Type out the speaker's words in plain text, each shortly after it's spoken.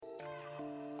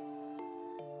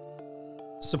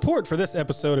Support for this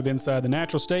episode of Inside the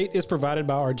Natural State is provided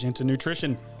by Argenta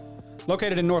Nutrition.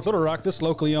 Located in North Little Rock, this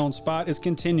locally owned spot is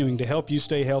continuing to help you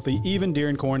stay healthy even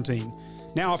during quarantine.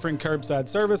 Now offering curbside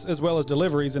service as well as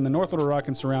deliveries in the North Little Rock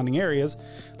and surrounding areas.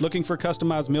 Looking for a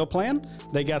customized meal plan?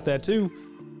 They got that too.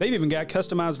 They've even got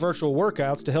customized virtual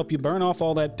workouts to help you burn off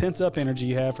all that pent-up energy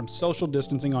you have from social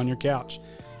distancing on your couch.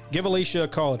 Give Alicia a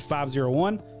call at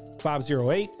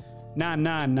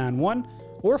 501-508-9991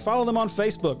 or follow them on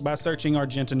Facebook by searching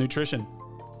Argenta Nutrition.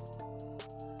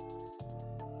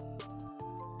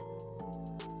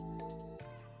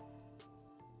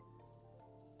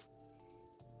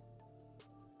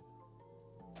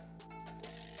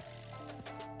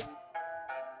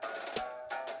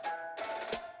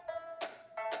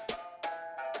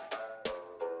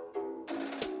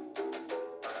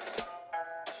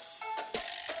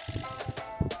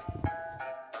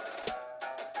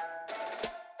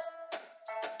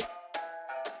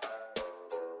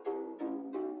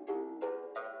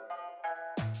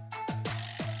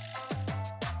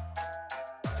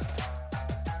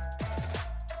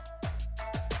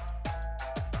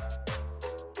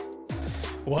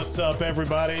 What's up,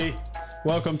 everybody?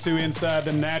 Welcome to Inside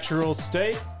the Natural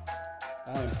State.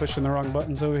 I am pushing the wrong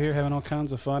buttons over here, having all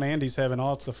kinds of fun. Andy's having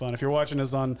lots of fun. If you're watching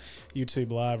us on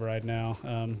YouTube Live right now,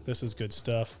 this is good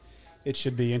stuff. It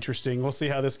should be interesting. We'll see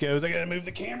how this goes. I got to move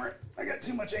the camera. I got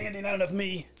too much Andy, not enough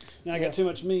me. Now I got too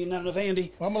much me, not enough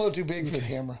Andy. Well, I'm a little too big for the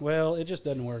camera. Well, it just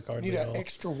doesn't work hardly Need at an all.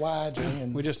 extra wide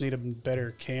lens. We just need a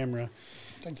better camera.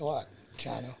 Thanks a lot,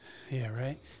 China. Yeah,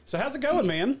 right. So how's it going,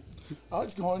 man? Oh,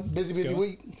 it's going. Busy going.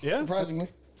 week. Yeah, Surprisingly.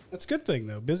 That's a good thing,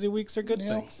 though. Busy weeks are good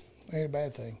Yeah, things. ain't a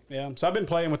bad thing. Yeah, so I've been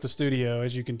playing with the studio.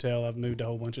 As you can tell, I've moved a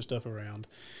whole bunch of stuff around.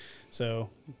 So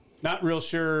not real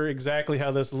sure exactly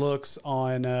how this looks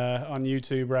on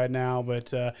YouTube right now,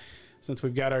 but since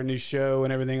we've got our new show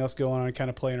and everything else going on, I'm kind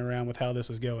of playing around with how this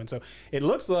is going. So it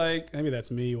looks like, maybe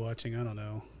that's me watching, I don't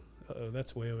know. Uh-oh,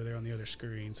 that's way over there on the other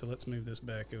screen. So let's move this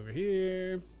back over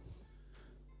here.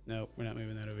 No, we're not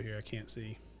moving that over here. I can't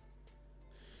see.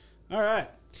 All right.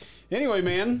 Anyway,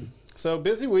 man, so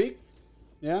busy week.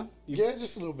 Yeah? Yeah,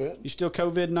 just a little bit. You still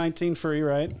COVID-19 free,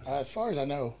 right? As far as I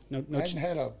know, No I hadn't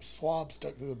had a swab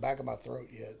stuck through the back of my throat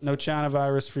yet. No China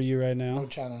virus for you right now? No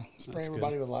China. Spray That's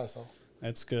everybody good. with Lysol.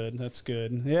 That's good. That's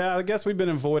good. Yeah, I guess we've been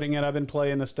avoiding it. I've been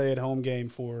playing the stay-at-home game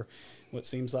for what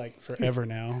seems like forever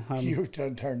now. You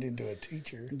turned into a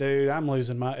teacher. Dude, I'm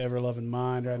losing my ever-loving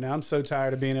mind right now. I'm so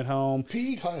tired of being at home.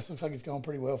 PE class looks like it's going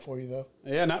pretty well for you, though.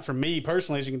 Yeah, not for me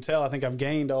personally. As you can tell, I think I've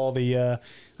gained all the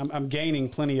I'm gaining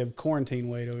plenty of quarantine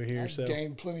weight over here. I So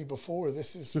gained plenty before.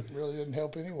 This is really doesn't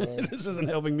help anyway. this isn't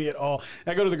helping me at all.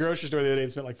 I go to the grocery store the other day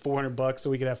and spent like $400 so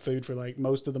we could have food for like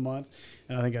most of the month.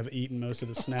 And I think I've eaten most of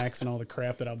the snacks and all the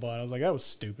crap that I bought. I was like, that was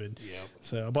stupid. Yep.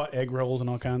 So I bought egg rolls and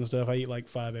all kinds of stuff. I eat like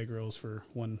 5 egg rolls for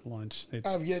one lunch. It's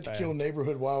I've yet to bad. kill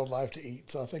neighborhood wildlife to eat,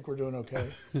 so I think we're doing okay.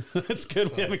 That's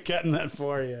good. We haven't gotten that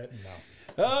far yet. No.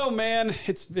 Oh man,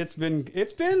 it's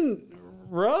been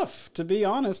rough, to be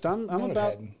honest. I'm No, it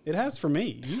about hadn't. it has for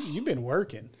me. You've been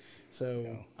working. So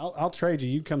No. I'll trade you.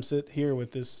 You come sit here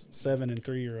with this 7 and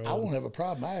 3-year-old. I won't have a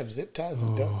problem. I have zip ties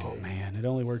and duct Oh tape. man, it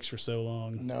only works for so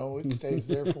long. No, it stays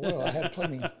there for a while. I had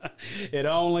plenty. It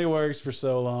only works for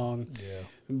so long. Yeah.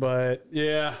 But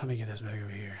yeah, let me get this back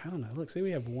over here. I don't know. Look, see,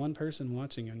 we have one person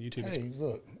watching on YouTube. Hey,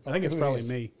 look. I think it's Who probably is?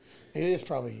 me. It is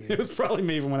probably you. It was probably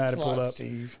me from when I had It's it a pulled lot, up.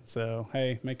 Steve. So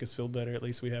hey, make us feel better. At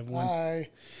least we have one. Hi.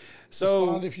 So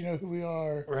Respond if you know who we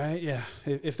are. right, yeah.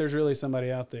 If there's really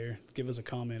somebody out there, give us a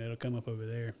comment. It'll come up over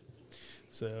there.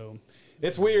 So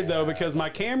it's weird though because my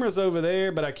camera's over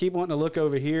there, but I keep wanting to look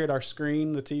over here at our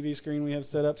screen, the TV screen we have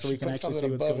set up, so we can Put actually see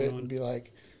something what's above going it on. and be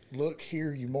like, look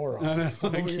here, you moron. I know. So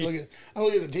I'm looking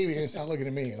at the TV and it's not looking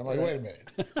at me. And I'm like, wait a minute.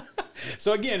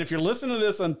 So again, if you're listening to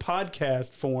this on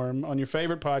podcast form on your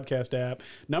favorite podcast app,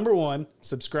 number one,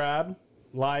 subscribe,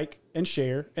 like, and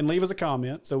share, and leave us a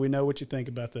comment so we know what you think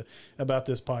about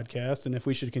this podcast, and if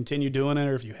we should continue doing it,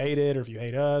 or if you hate it, or if you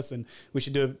hate us, and we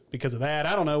should do it because of that.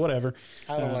 I don't know, whatever.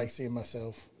 I don't like seeing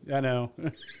myself. I know.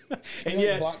 And and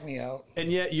yet, block me out. and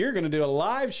yet, you're going to do a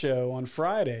live show on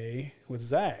Friday with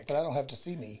Zach. But I don't have to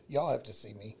see me. Y'all have to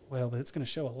see me. Well, but it's going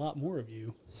to show a lot more of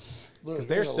you. Look, Because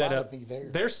there's a lot of me there.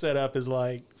 their setup is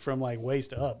like from like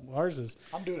waist up. Ours is.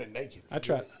 I'm doing it naked. I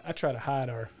try to hide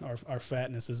our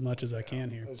fatness as much as I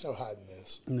can here. There's no hiding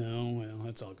this. No, well,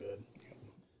 that's all good.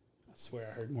 I swear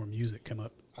I heard more music come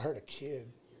up. I heard a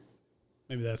kid.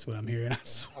 Maybe that's what I'm hearing. I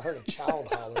swear. I heard a child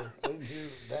holler. I didn't hear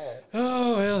that.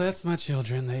 Oh, well, that's my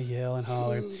children. They yell and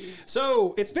holler.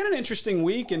 So it's been an interesting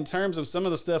week in terms of some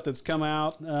of the stuff that's come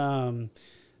out.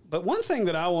 But one thing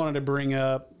that I wanted to bring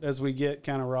up as we get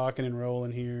kind of rocking and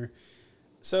rolling here,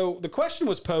 So the question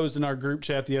was posed in our group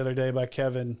chat the other day by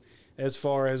Kevin as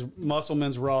far as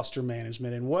Musselman's roster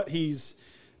management and what he's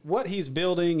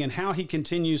building and how he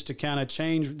continues to kind of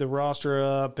change the roster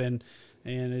up. And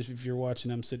if you're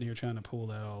watching, I'm sitting here trying to pull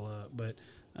that all up. But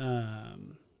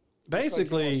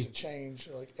basically, he wants to change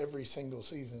like every single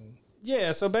season.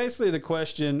 Yeah, so basically the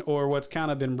question, or what's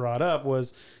kind of been brought up,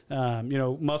 was,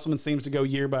 Musselman seems to go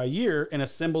year by year and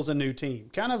assembles a new team,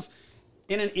 kind of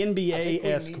in an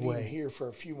NBA-esque way. We need him here for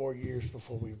a few more years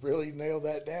before we really nail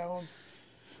that down.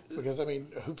 Because, I mean,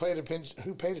 who paid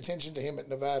attention to him at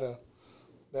Nevada?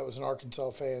 That was an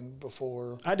Arkansas fan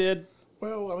before. I did.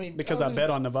 Well, I mean, because I bet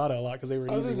on Nevada a lot because they were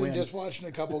an easy win. Other than just watching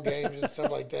a couple games and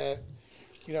stuff like that,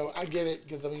 I get it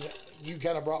because, I mean, you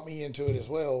kind of brought me into it as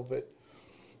well, but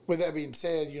with that being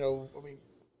said,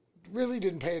 really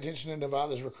didn't pay attention to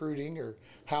Nevada's recruiting or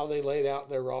how they laid out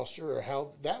their roster or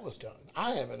how that was done.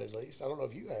 I haven't, at least. I don't know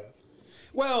if you have.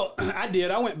 Well, I did.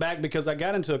 I went back because I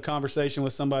got into a conversation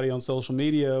with somebody on social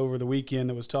media over the weekend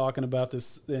that was talking about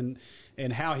this and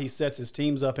how he sets his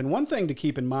teams up. And one thing to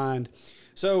keep in mind,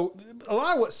 so a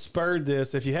lot of what spurred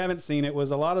this, if you haven't seen it,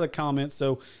 was a lot of the comments.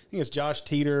 So I think it's Josh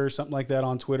Teeter or something like that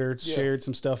on Twitter shared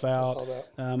some stuff out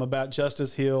about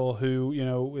Justice Hill, who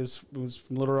was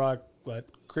from Little Rock,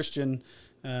 Christian,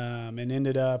 and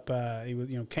ended up he was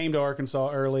came to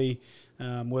Arkansas early,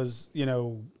 was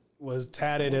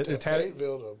tatted at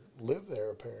Fayetteville to live there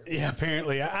apparently. Yeah,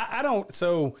 apparently. I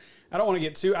don't want to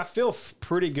get too. I feel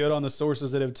pretty good on the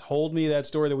sources that have told me that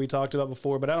story that we talked about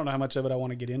before, but I don't know how much of it I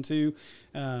want to get into.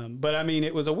 But I mean,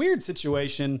 it was a weird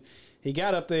situation. He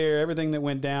got up there, everything that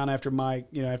went down after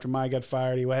Mike got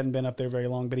fired. He hadn't been up there very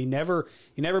long, but he never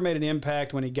made an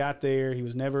impact when he got there. He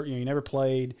was never, he never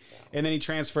played, and then he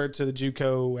transferred to the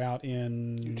JUCO out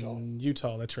in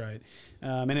Utah. That's right,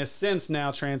 and has since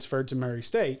now transferred to Murray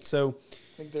State. So.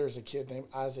 I think there's a kid named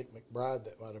Isaac McBride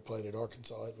that might have played at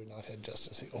Arkansas had we not had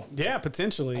Justice Hill. Yeah,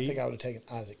 potentially. I think I would have taken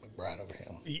Isaac McBride over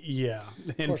him. Yeah.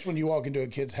 Of course, when you walk into a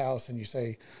kid's house and you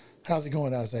say, "How's it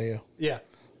going, Isaiah?" Yeah.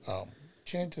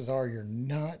 Chances are you're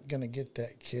not going to get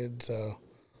that kid's.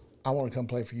 I want to come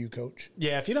play for you, coach.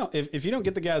 Yeah, if you don't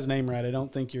get the guy's name right, I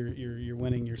don't think you're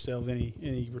winning yourself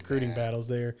any recruiting battles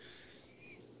there.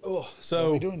 Oh, so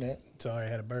don't be doing that. Sorry, I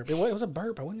had a burp. It was a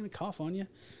burp. I wasn't going to cough on you.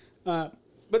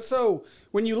 But so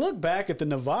when you look back at the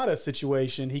Nevada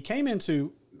situation, he came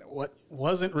into what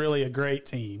wasn't really a great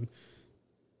team.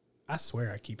 I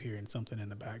swear I keep hearing something in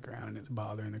the background and it's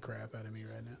bothering the crap out of me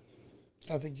right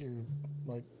now. I think you're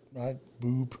like, I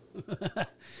boop.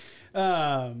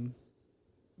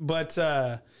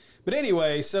 But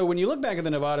anyway, so when you look back at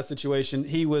the Nevada situation,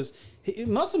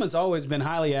 Musselman's always been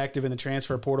highly active in the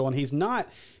transfer portal, and he's not.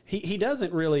 He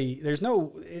doesn't really.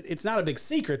 It's not a big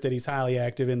secret that he's highly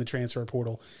active in the transfer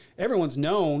portal. Everyone's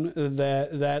known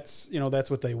that's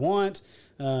what they want.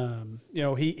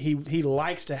 He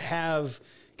likes to have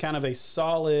kind of a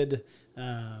solid.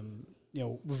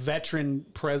 Veteran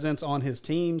presence on his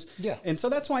teams. Yeah. And so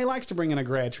that's why he likes to bring in a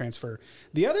grad transfer.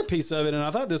 The other piece of it, and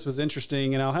I thought this was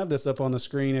interesting, and I'll have this up on the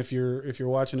screen if you're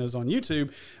watching us on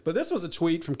YouTube, but this was a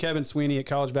tweet from Kevin Sweeney at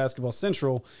College Basketball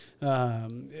Central.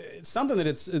 It's something that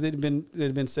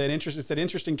had been said.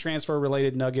 Interesting transfer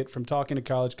related nugget from talking to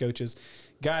college coaches.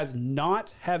 Guys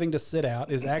not having to sit out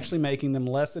is actually making them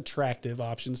less attractive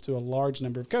options to a large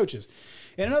number of coaches.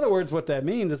 And in other words, what that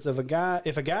means is if a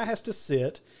guy has to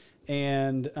sit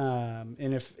and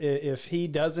if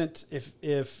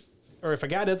a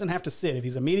guy doesn't have to sit, if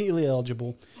he's immediately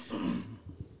eligible.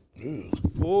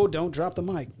 Oh, don't drop the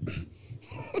mic.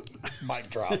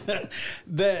 Mic drop.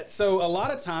 So a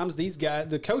lot of times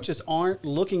the coaches aren't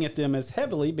looking at them as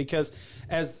heavily because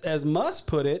as Muss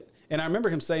put it, and I remember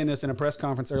him saying this in a press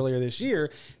conference earlier this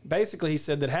year. Basically, he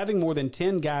said that having more than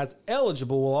 10 guys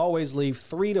eligible will always leave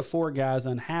 3 to 4 guys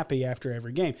unhappy after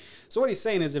every game. So what he's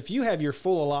saying is if you have your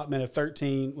full allotment of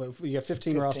 13, you got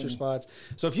 15 roster spots.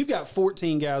 So if you've got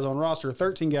 14 guys on roster,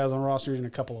 13 guys on roster, and a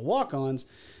couple of walk-ons,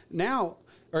 now –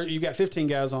 or you've got 15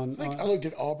 guys on. I looked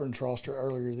at Auburn's roster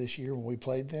earlier this year when we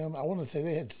played them. I want to say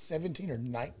they had 17 or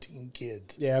 19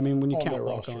 kids. Yeah, I mean, when you count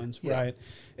walk-ons, right?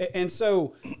 And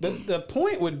so the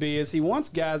point would be is he wants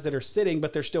guys that are sitting,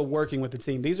 but they're still working with the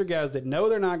team. These are guys that know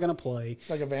they're not going to play.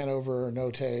 Like a Vanover or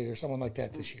Note or someone like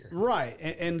that this year. Right,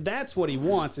 and that's what he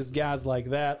wants is guys like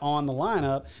that on the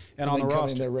lineup and on the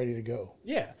roster. They're ready to go.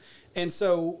 Yeah. And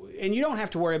so, and you don't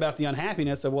have to worry about the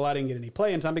unhappiness of, well, I didn't get any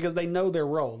playing time because they know their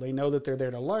role. They know that they're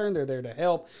there to learn, they're there to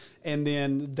help, and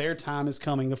then their time is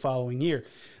coming the following year.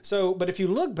 So, but if you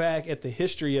look back at the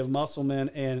history of Musselman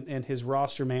and his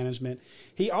roster management,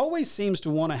 he always seems to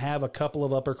want to have a couple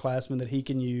of upperclassmen that he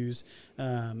can use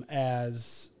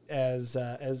as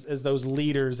as those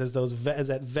leaders, as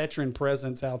that veteran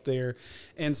presence out there.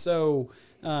 And so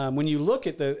when you look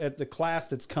at the class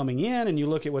that's coming in and you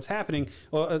look at what's happening,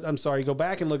 you go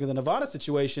back and look at the Nevada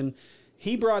situation.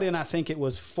 He brought in, I think it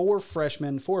was 4 or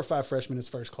 5 freshmen his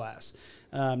first class.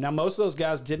 Now, most of those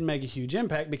guys didn't make a huge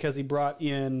impact because he brought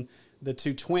in the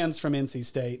 2 twins from NC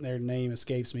State. Their name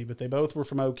escapes me, but they both were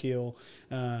from Oak Hill.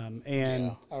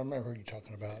 And I remember who you're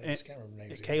talking about. I just can't remember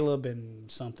names. Caleb and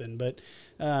something. But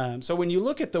so when you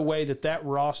look at the way that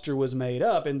roster was made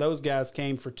up, and those guys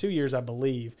came for 2 years, I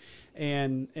believe,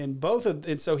 and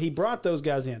so he brought those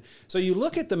guys in. So you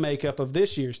look at the makeup of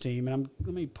this year's team, and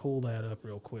let me pull that up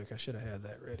real quick. I should have had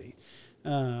that ready.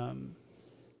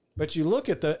 But you look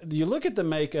at the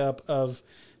makeup of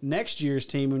next year's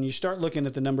team. When you start looking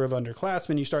at the number of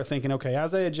underclassmen, you start thinking, okay,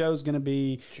 Isaiah Joe's going to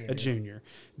be a junior.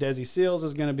 Desi Seals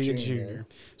is going to be a junior.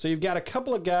 So you've got a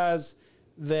couple of guys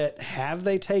that have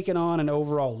they taken on an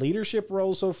overall leadership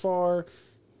role so far?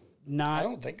 I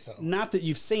don't think so. Not that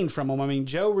you've seen from them. I mean,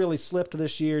 Joe really slipped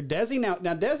this year. Desi now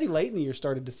Desi late in the year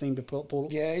started to seem to pull.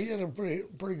 Yeah, he had a pretty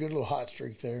good little hot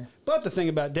streak there. But the thing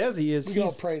about Desi is we're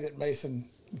gonna pray that Mason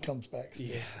comes back still.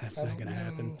 Yeah, that's not going to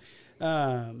happen.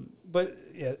 But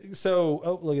yeah,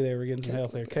 so look at there, we're getting some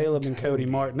help there. Caleb and Cody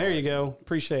Martin. There you go.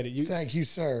 Appreciate it. Thank you,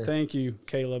 sir. Thank you,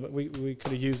 Caleb. We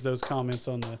could have used those comments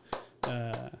on the.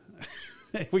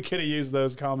 We could have used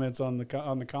those comments on the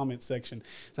comment section.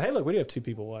 So hey, look, we do have 2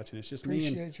 people watching. It's just me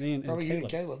and probably Caleb. you and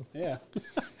Caleb. Yeah.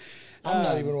 I'm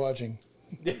not even watching.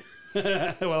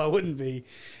 Well, I wouldn't be.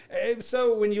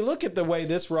 So when you look at the way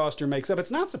this roster makes up,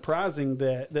 it's not surprising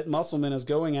that Musselman is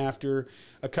going after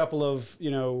a couple of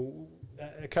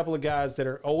guys that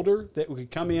are older that could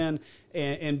come in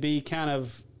and be kind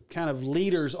of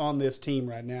leaders on this team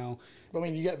right now. I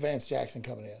mean, you got Vance Jackson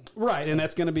coming in. Right, and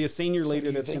that's going to be a senior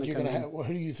leader that's going to come in.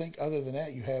 Who do you think, other than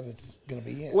that, you have that's going to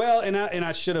be in? Well, and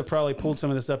I should have probably pulled some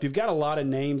of this up. You've got a lot of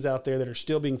names out there that are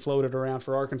still being floated around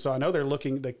for Arkansas. I know they're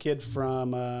looking, the kid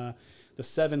from the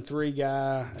 7'3"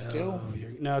 guy. Still?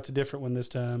 No, it's a different one this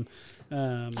time.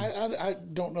 I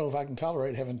don't know if I can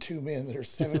tolerate having 2 men that are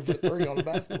 7'3" on the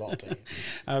basketball team.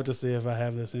 I have to see if I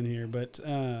have this in here, but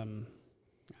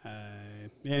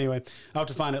anyway, I'll have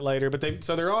to find it later. But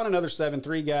they're on another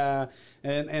 7'3" guy,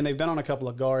 and they've been on a couple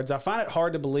of guards. I find it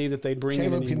hard to believe that they'd bring in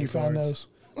Caleb, can you find those?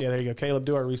 Yeah, there you go. Caleb,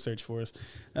 do our research for us.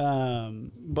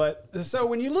 But so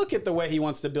when you look at the way he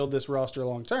wants to build this roster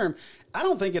long term, I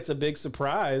don't think it's a big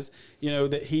surprise,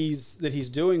 that he's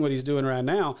doing what he's doing right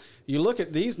now. You look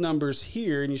at these numbers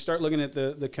here, and you start looking at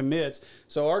the commits.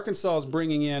 So Arkansas is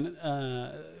bringing in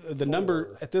the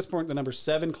number at this point, the number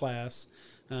 7 class,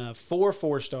 4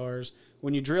 4-stars.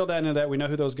 When you drill down into that, we know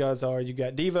who those guys are. You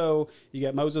got Devo, you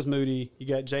got Moses Moody, you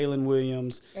got Jalen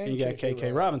Williams, and you got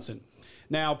KK Robinson.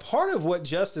 Now, part of what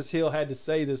Justice Hill had to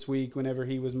say this week whenever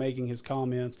he was making his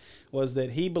comments was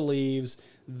that he believes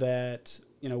that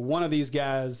one of these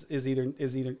guys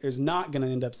is not going to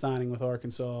end up signing with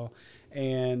Arkansas,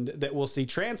 and that we'll see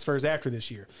transfers after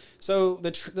this year. So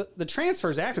the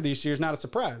transfers after this year is not a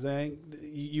surprise. I think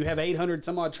you have 800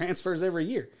 some odd transfers every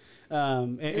year,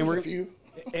 and we're a few.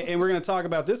 And we're going to talk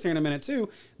about this here in a minute, too.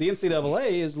 The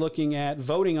NCAA is looking at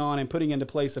voting on and putting into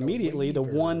place immediately the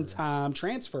one-time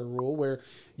transfer rule where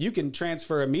you can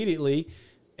transfer immediately.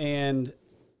 And,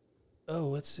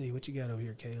 let's see. What you got over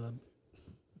here, Caleb?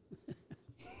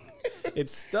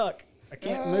 It's stuck. I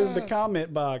can't move the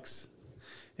comment box.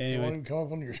 Anyway. It won't come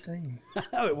up on your screen.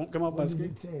 Oh, it won't come up on my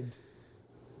screen? It said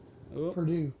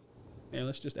Purdue. Yeah,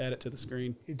 let's just add it to the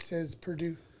screen. It says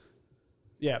Purdue.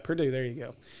 Yeah, Purdue. There you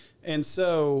go. And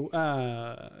so,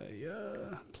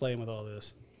 playing with all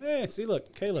this. Hey, see,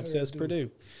 look, Caleb says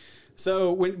Purdue.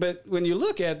 So, when you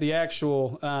look at the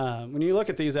actual,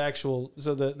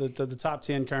 the top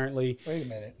 10 currently. Wait a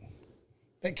minute.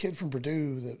 That kid from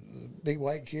Purdue, the big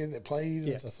white kid that played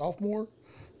as a sophomore,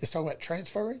 is talking about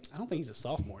transferring? I don't think he's a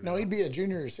sophomore. No, he'd be a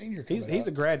junior or senior. He's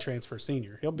a grad transfer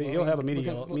senior. He'll have a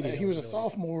media. He was a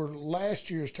sophomore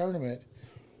last year's tournament.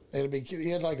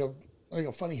 He had like a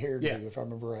funny hairdo, if I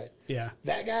remember right. Yeah.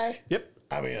 That guy? Yep.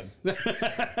 I'm in.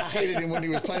 I hated him when he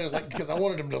was playing. I was like, because I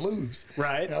wanted him to lose.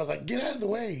 Right. And I was like, get out of the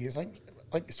way. It's like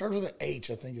it started with an H,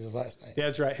 I think is his last name. Yeah,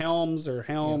 that's right. Helm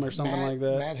or something like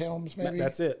that. Matt Helms, maybe?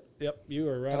 That's it. Yep. You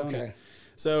are right on it.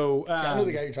 So I know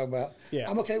the guy you're talking about. Yeah.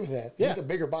 I'm okay with that. Yeah. He's a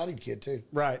bigger bodied kid too.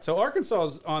 Right. So Arkansas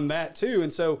is on that too.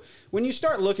 And so when you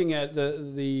start looking at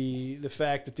the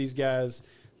fact that these guys,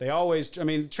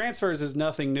 transfers is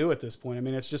nothing new at this point. I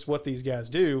mean, it's just what these guys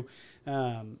do.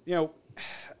 Can you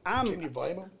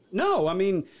blame them? No, I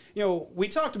mean, we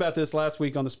talked about this last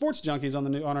week on the Sports Junkies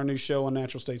on our new show on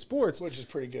Natural State Sports, which is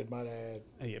pretty good, might I add.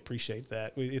 I appreciate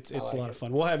that. It's like a lot of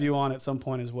fun. We'll have you on at some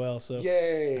point as well. So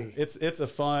yay!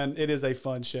 It is a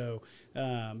fun show.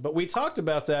 But we talked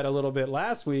about that a little bit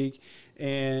last week,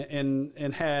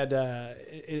 and had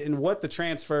in what the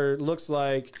transfer looks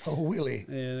like. Oh, Willie!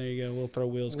 Yeah, there you go. We'll throw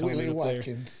Will's Willie comment up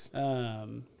Watkins.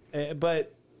 there.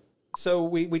 But. So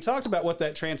we talked about what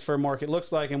that transfer market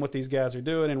looks like and what these guys are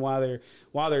doing and why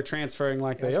they're transferring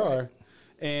like they are.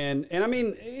 And I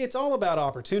mean, it's all about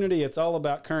opportunity. It's all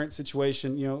about current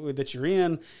situation, that you're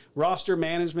in, roster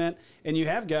management. And you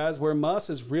have guys where Muss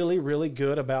is really, really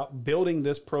good about building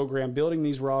this program, building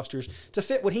these rosters to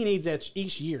fit what he needs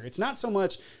each year. It's not so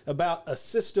much about a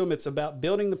system. It's about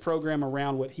building the program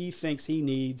around what he thinks he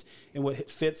needs and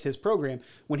what fits his program.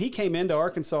 When he came into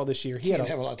Arkansas this year, he didn't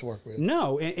have a lot to work with.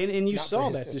 No, and you Not saw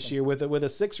for his that system. this year with a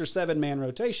 6 or 7 man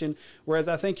rotation, whereas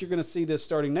I think you're going to see this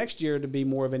starting next year to be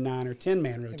more of a 9 or 10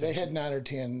 man rotation. They had 9 or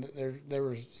 10. There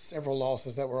were several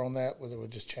losses that were on that where it would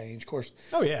just change. Of course,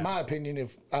 my opinion,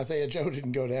 if Isaiah Joe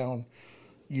didn't go down,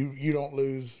 you don't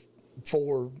lose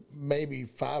 4, maybe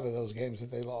 5 of those games that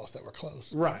they lost that were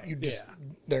close. Right.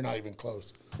 They're not even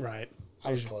close. Right.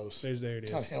 I was close. There it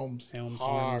is. It's not Helms.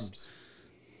 Harms.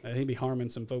 He'd be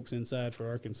harming some folks inside for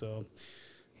Arkansas.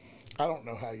 I don't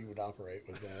know how you would operate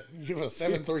with that. You have a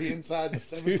 7-3 inside and a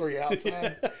 7-3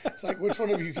 outside. It's like, which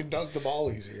one of you can dunk the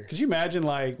ball easier? Could you imagine,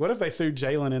 what if they threw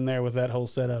Jalen in there with that whole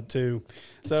setup, too?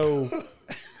 So...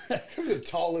 the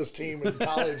tallest team in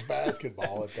college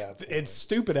basketball at that point. It's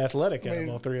stupid athletic out of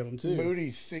all 3 of them, too.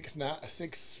 Moody's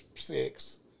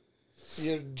 6'6".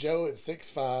 You had Joe at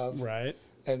 6'5". Right.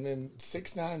 And then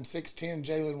 6'9", 6'10",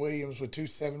 Jalen Williams with 2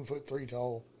 7'3"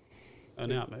 tall.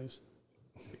 Out moves.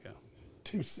 There you go.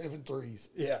 2 7'3s".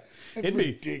 Yeah. It'd be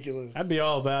ridiculous. I'd be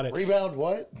all about it. Rebound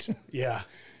what? Yeah.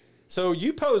 So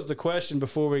you posed the question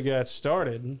before we got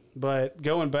started, but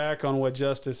going back on what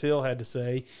Justice Hill had to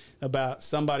say about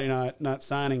somebody not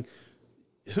signing,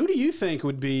 who do you think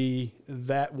would be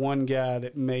that one guy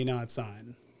that may not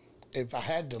sign? If I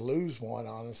had to lose one,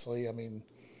 honestly, I mean,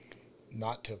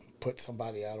 not to put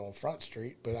somebody out on Front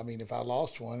Street, but I mean, if I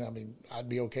lost one, I mean, I'd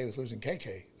be okay with losing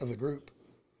KK of the group.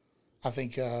 I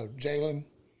think Jalen,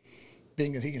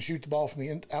 being that he can shoot the ball from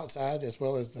the outside, as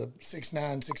well as the 6'9",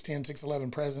 6'10",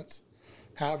 6'11" presence,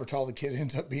 however tall the kid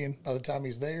ends up being by the time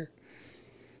he's there,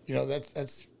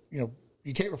 that's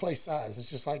you can't replace size. It's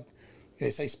just like they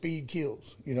say, speed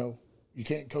kills. You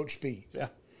can't coach speed. Yeah.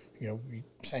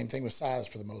 Same thing with size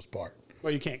for the most part.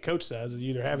 Well, you can't coach size.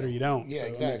 You either have it or you don't. Yeah, so,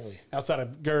 exactly. I mean, outside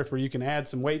of girth, where you can add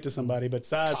some weight to somebody, but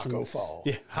size Taco fall.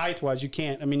 Yeah, height-wise, you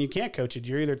can't. I mean, you can't coach it.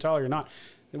 You're either tall or you're not.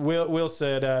 Will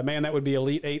said, "Man, that would be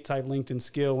Elite 8 type length and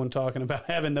skill when talking about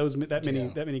having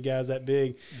that many guys that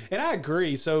big." And I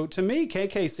agree. So to me,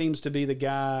 KK seems to be the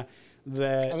guy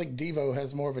that I think Devo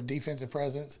has more of a defensive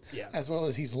presence, as well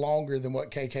as he's longer than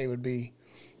what KK would be.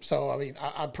 So, I mean,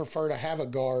 I prefer to have a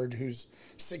guard who's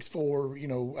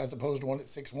 6'4", as opposed to one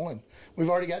that's 6'1". We've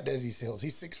already got Desi Sills.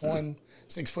 He's 6'1",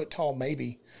 6 foot tall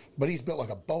maybe, but he's built like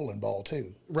a bowling ball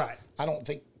too. Right. I don't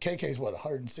think KK's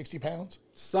 160 pounds?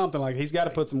 Something like he's got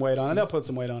to put some weight on, and they'll put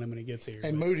some weight on him when he gets here.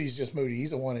 And Moody's just Moody.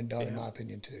 He's a one and done in my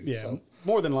opinion too. Yeah, so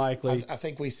more than likely. I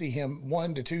think we see him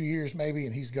 1 to 2 years maybe,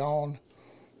 and he's gone.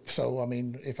 So, I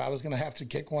mean, if I was going to have to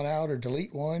kick one out or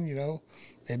delete one,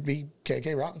 it'd be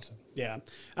KK Robinson. Yeah,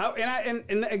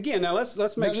 and again, now let's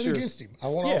make Nothing sure against him. I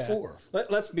want all 4.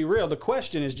 Let's be real. The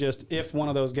question is just if one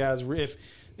of those guys,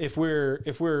 if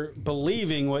we're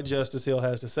believing what Justice Hill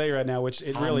has to say right now, which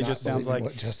it really just sounds like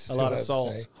a lot of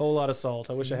salt, whole lot of salt.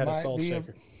 I wish I had a salt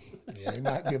shaker. Yeah, he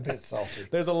might be a bit salty.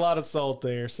 There's a lot of salt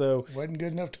there, so wasn't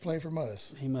good enough to play for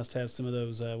us. He must have some of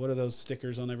those. What are those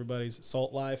stickers on everybody's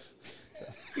Salt Life?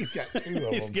 He's got 2 of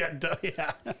them. He's got,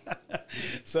 yeah.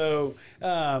 So,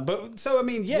 I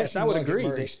mean, yes, I would agree.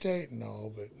 Murray State and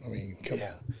all, but I mean, come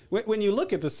on. When you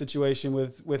look at the situation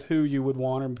with who you would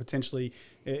want, or potentially,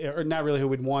 or not really who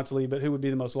would want to leave, but who would be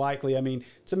the most likely, I mean,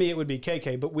 to me, it would be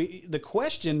KK. But the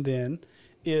question then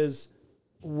is,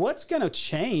 what's going to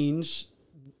change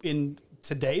in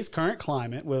today's current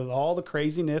climate with all the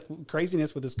craziness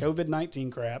with this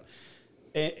COVID-19 crap?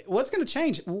 What's going to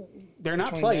change? They're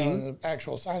not playing the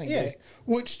actual signing day,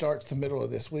 which starts the middle of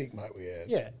this week, might we add?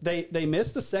 Yeah, they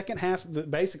missed the second half,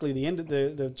 basically the end of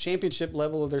the championship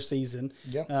level of their season.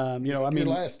 Yep. I mean, your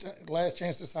last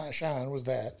chance to shine was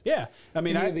that. Yeah, I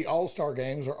mean, the All-Star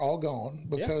games are all gone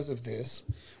because of this.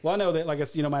 Well, I know that, like I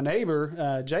said, my neighbor,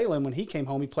 Jalen, when he came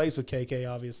home, he plays with KK,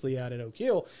 obviously, out at Oak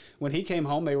Hill. When he came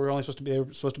home, they were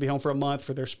supposed to be home for a month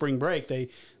for their spring break.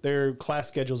 Their class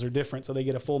schedules are different, so they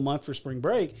get a full month for spring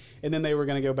break, and then they were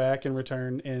going to go back and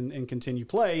return and continue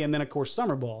play, and then, of course,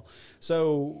 summer ball.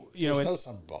 So, There's no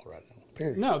summer ball right now,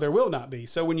 period. No, there will not be.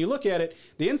 So when you look at it,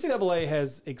 the NCAA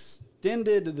has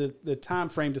extended the time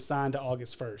frame to sign to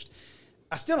August 1st.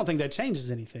 I still don't think that changes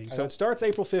anything. So it starts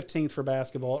April 15th for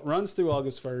basketball. It runs through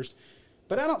August 1st.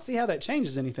 But I don't see how that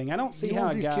changes anything. I don't see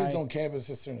how these kids on campus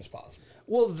as soon as possible.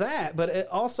 Well, but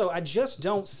also I just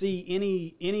don't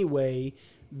see any way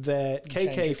that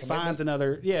KK finds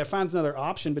another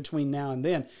option between now and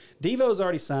then. Devo's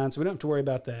already signed, so we don't have to worry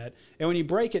about that. And when you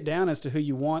break it down as to who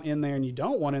you want in there and you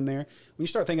don't want in there, when you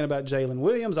start thinking about Jalen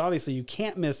Williams, obviously you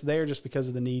can't miss there just because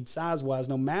of the need size-wise,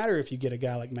 no matter if you get a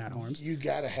guy like Matt Harms. You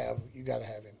gotta have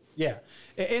him. Yeah.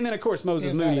 And then, of course,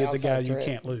 Moses Mooney is a guy you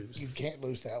can't lose. You can't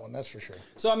lose that one, that's for sure.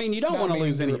 So, I mean, you don't want to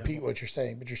lose any of them. Repeat what you're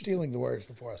saying, but you're stealing the words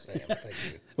before I say them.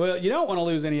 Thank you. Well, you don't want to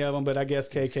lose any of them, but I guess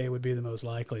KK would be the most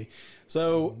likely.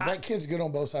 So that kid's good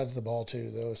on both sides of the ball, too,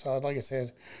 though. So, like I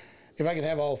said, if I could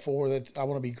have all four, I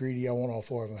want to be greedy. I want all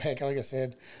four of them. Heck, like I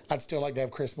said, I'd still like to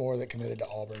have Chris Moore that committed to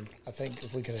Auburn. I think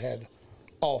if we could have had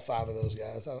all five of those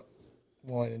guys,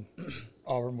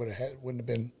 Auburn wouldn't have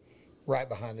been right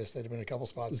behind us. They'd have been a couple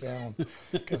spots down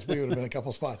because we would have been a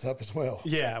couple spots up as well.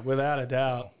 Yeah, without a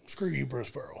doubt. So, screw you, Bruce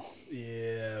Pearl.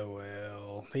 Yeah,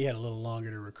 well, he had a little longer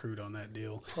to recruit on that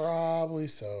deal. Probably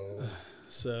so.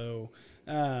 So,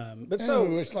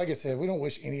 like I said, we don't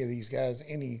wish any of these guys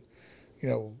anything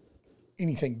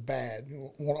bad.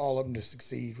 We want all of them to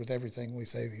succeed with everything we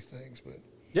say these things, but.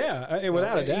 Yeah,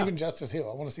 without a doubt. Even Justice Hill,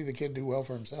 I want to see the kid do well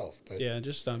for himself. But yeah,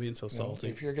 just stop being so salty.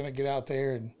 If you're going to get out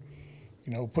there and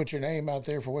put your name out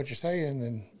there for what you're saying,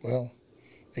 then, well,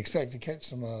 expect to catch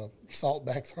some salt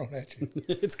back thrown at you.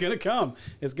 It's going to come.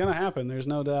 It's going to happen. There's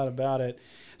no doubt about it.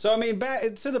 So, I mean,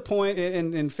 back to the point,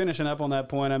 and finishing up on that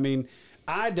point, I mean,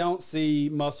 I don't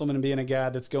see Musselman being a guy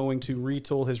that's going to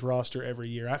retool his roster every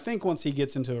year. I think once he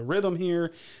gets into a rhythm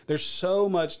here, there's so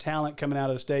much talent coming out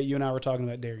of the state. You and I were talking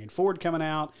about Darian Ford coming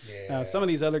out. Yeah. Some of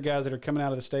these other guys that are coming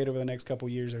out of the state over the next couple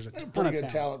of years, there's a ton of pretty good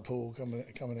talent pool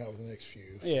coming out with the next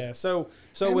few. Yeah. So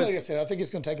like I said, I think it's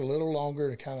going to take a little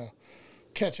longer to kind of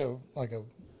catch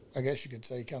I guess you could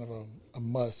say, kind of a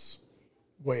must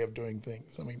way of doing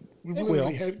things. I mean, we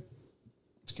literally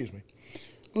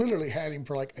had him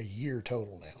for like a year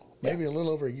total now, maybe a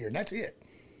little over a year, and that's it.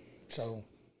 So,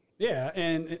 yeah,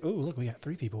 and look, we got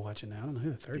 3 people watching now. I don't know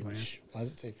who the third one is. Why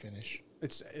does it say finish?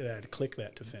 It's click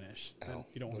that to finish. Oh,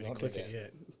 you don't want me to click it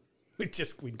yet.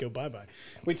 We'd go bye-bye.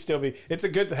 We'd still be. It's a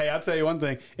good. Hey, I'll tell you one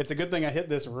thing. It's a good thing I hit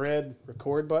this red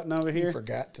record button over here. You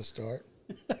forgot to start.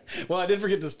 Well, I did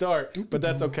forget to start, but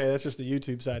that's okay. That's just the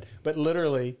YouTube side. But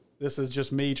literally, this is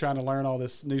just me trying to learn all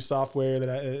this new software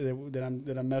that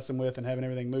I'm messing with and having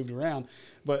everything moved around.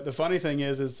 But the funny thing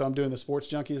is so I'm doing the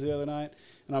Sports Junkies the other night,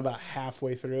 and I'm about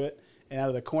halfway through it, and out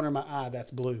of the corner of my eye,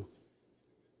 that's blue,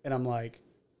 and I'm like,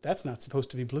 that's not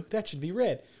supposed to be blue. That should be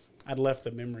red. I'd left the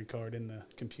memory card in the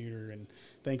computer, and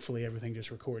thankfully everything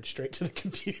just records straight to the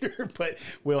computer. But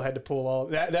Will had to pull all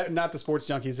that. Not the Sports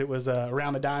Junkies. It was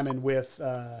Around the Diamond with.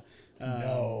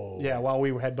 No. Yeah, while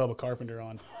we had Bubba Carpenter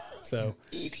on. So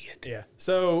idiot. Yeah.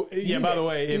 So yeah. By the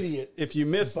way, if you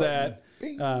missed that,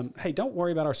 Bing. Hey, don't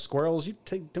worry about our squirrels. You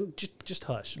don't just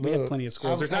hush. We have plenty of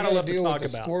squirrels. There's not enough to talk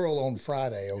about. Squirrel on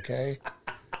Friday, okay?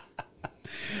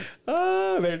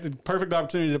 There's the perfect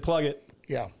opportunity to plug it.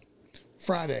 Yeah.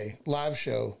 Friday, live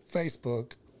show,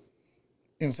 Facebook,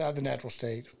 Inside the Natural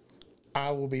State.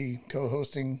 I will be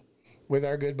co-hosting with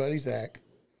our good buddy Zach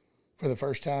for the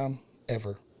first time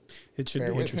ever. It should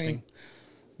Bear be with interesting. me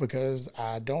because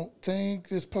I don't think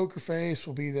this poker face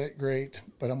will be that great,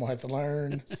 but I'm going to have to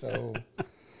learn. So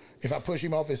if I push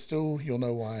him off his stool, you'll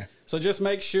know why. So just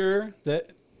make sure that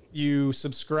you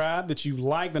subscribe, that you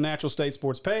like the Natural State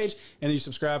Sports page, and then you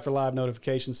subscribe for live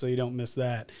notifications so you don't miss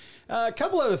that. A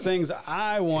couple other things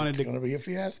I wanted to... It's going to be a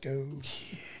fiasco.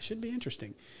 Yeah, it should be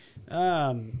interesting.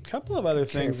 Couple of other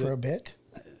things. Care for a bet?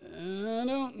 I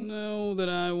don't know that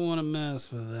I want to mess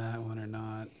with that one or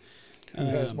not. Who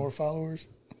has more followers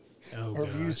or gosh.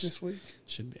 views this week?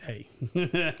 Should be. Hey.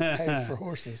 Pays for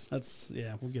horses.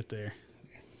 We'll get there.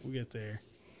 We'll get there.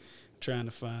 Trying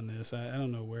to find this. I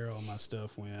don't know where all my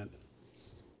stuff went.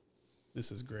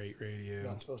 This is great radio. You're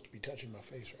not supposed to be touching my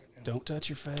face right now. Don't touch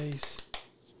your face.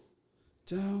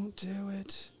 Don't do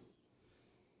it.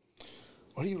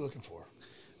 What are you looking for?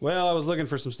 Well, I was looking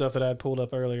for some stuff that I had pulled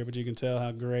up earlier, but you can tell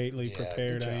how greatly Yeah,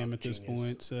 prepared good I job, am at this genius.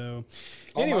 point. So,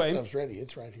 All my anyway, stuff's ready.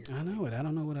 It's right here. I know it. I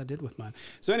don't know what I did with mine.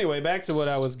 So anyway, back to what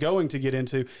I was going to get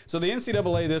into. So the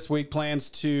NCAA this week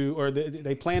plans to, or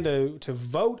they plan to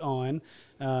vote on,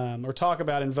 or talk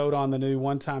about and vote on the new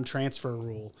one-time transfer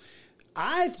rule.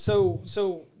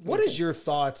 So what is your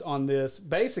thoughts on this?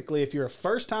 Basically, if you're a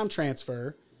first-time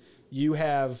transfer, you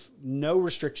have no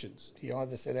restrictions. You don't have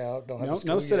to sit out. Don't have to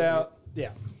No sit out.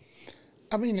 Yeah.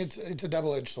 I mean, it's a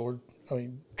double-edged sword. I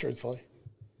mean, truthfully,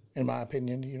 in my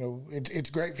opinion, it's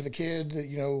great for the kid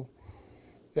that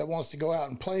that wants to go out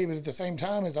and play, but at the same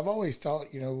time, as I've always thought,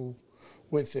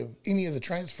 with any of the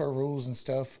transfer rules and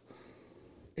stuff,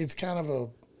 it's kind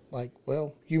of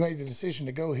well, you made the decision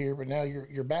to go here, but now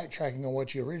you're backtracking on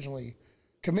what you originally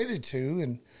committed to,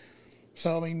 and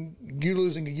so I mean, you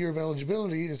losing a year of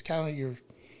eligibility is kind of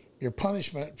your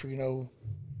punishment for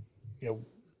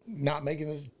not making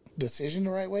the decision the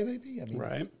right way, maybe. I mean,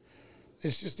 Right.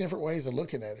 it's just different ways of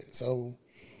looking at it. So,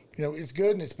 it's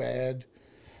good and it's bad.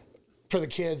 For the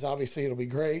kids, obviously, it'll be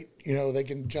great. They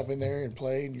can jump in there and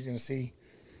play, and you're going to see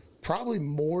probably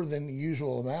more than the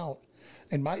usual amount,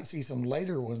 and might see some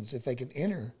later ones if they can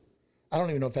enter. I don't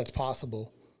even know if that's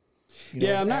possible.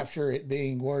 Yeah, after it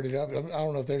being worded up. I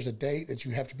don't know if there's a date that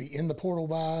you have to be in the portal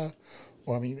by.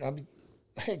 Or,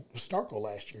 heck, Starkle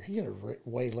last year, he entered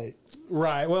way late.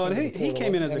 Right. Well, and he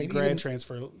came in as a grad even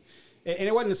transfer. And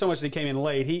it wasn't so much that he came in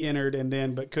late. He entered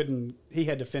but couldn't. He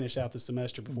had to finish out the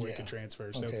semester before he could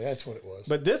transfer. So, okay, that's what it was.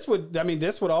 But this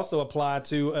would also apply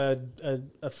to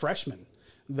a freshman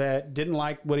that didn't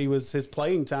like his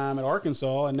playing time at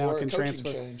Arkansas and now Or a can coaching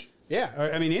transfer. change. Yeah,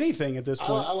 anything at this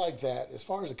point. I like that. As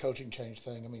far as the coaching change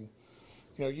thing,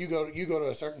 you go to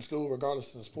a certain school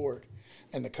regardless of the sport,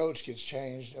 and the coach gets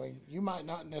changed. You might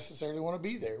not necessarily want to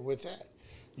be there with that.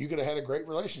 You could have had a great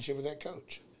relationship with that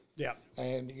coach. Yeah.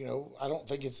 And, I don't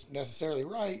think it's necessarily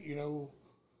right,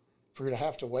 for you to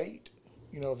have to wait,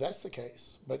 if that's the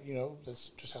case. But,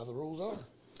 that's just how the rules are.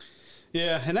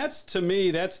 Yeah, and to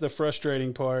me, that's the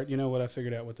frustrating part. You know what I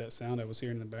figured out what that sound I was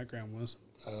hearing in the background was?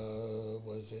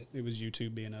 Was it? It was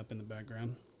YouTube being up in the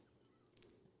background.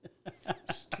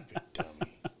 Stupid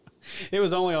dummy. It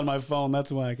was only on my phone.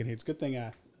 That's why I could hear. It's a good thing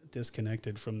I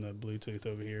disconnected from the Bluetooth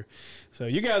over here. So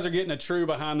you guys are getting a true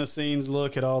behind-the-scenes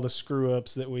look at all the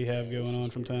screw-ups that we have going on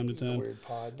from time to time. It's a weird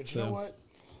pod. But you know what?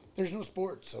 There's no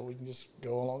sports, so we can just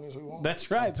go along as we want. That's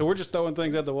right. So we're just throwing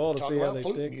things at the wall to Talk see how about they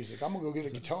flute stick. music. I'm going to go get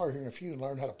a guitar here in a few and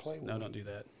learn how to play with it. No, don't do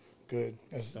that. Good.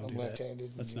 Don't I'm do that.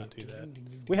 left-handed. Let's not do that.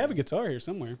 We have a guitar here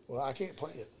somewhere. Well, I can't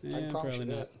play it. I Yeah, can promise you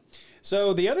probably that. not.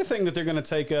 So the other thing that they're going to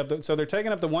take up, so they're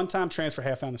taking up the one-time transfer.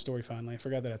 Hey, I found the story finally. I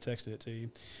forgot that I texted it to you.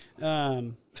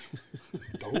 Oh.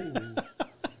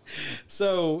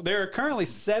 So there are currently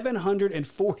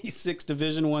 746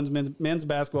 Division I men's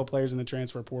basketball players in the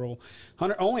transfer portal.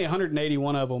 Only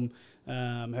 181 of them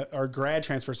are grad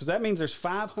transfers. So that means there's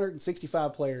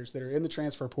 565 players that are in the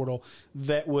transfer portal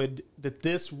that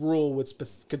this rule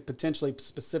could potentially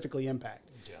specifically impact.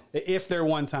 If they're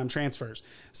one-time transfers.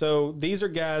 So these are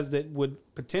guys that would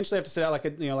potentially have to sit out like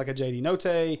a JD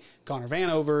Notae, Connor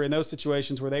Vanover, in those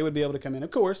situations where they would be able to come in,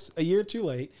 of course, a year too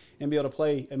late and be able to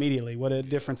play immediately. What a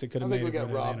difference it could I have made. think we got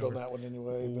over robbed Vanover. on that one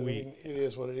anyway, but it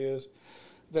is what it is.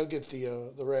 They'll get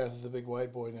the wrath of the big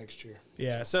white boy next year.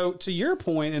 Yeah. So to your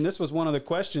point, and this was one of the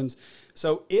questions,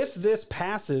 so if this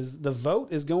passes, the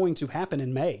vote is going to happen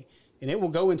in May, and it will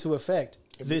go into effect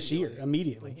this year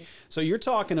immediately. Mm-hmm. So you're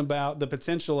talking about the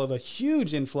potential of a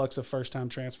huge influx of first-time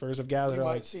transfers of guys that You are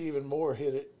might see even more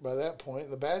hit it by that point.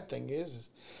 And the bad thing is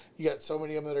you got so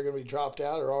many of them that are going to be dropped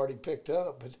out or already picked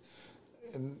up.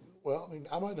 I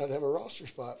might not have a roster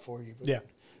spot for you. But, yeah.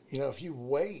 If you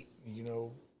wait,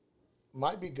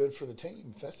 might be good for the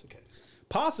team if that's the case.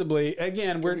 Possibly.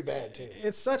 Again, Could be bad too.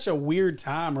 It's such a weird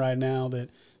time right now that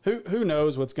who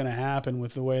knows what's going to happen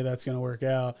with the way that's going to work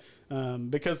out.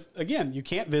 Because, again, you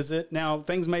can't visit. Now,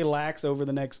 things may lax over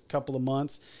the next couple of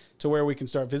months to where we can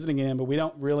start visiting again, but we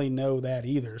don't really know that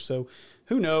either. So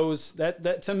who knows?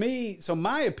 That to me, so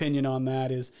my opinion on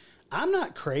that is I'm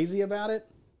not crazy about it.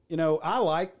 I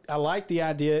like the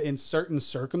idea in certain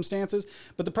circumstances,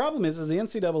 but the problem is the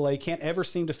NCAA can't ever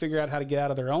seem to figure out how to get out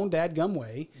of their own dadgum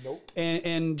way. Nope.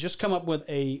 And just come up with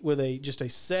a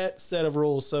set of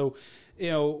rules. So,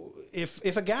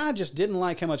 if a guy just didn't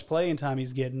like how much playing time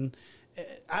he's getting,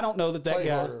 I don't know that Play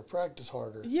harder, practice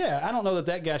harder. Yeah, I don't know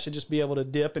that guy should just be able to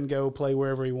dip and go play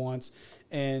wherever he wants.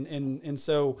 And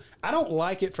so I don't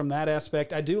like it from that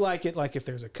aspect. I do like it like if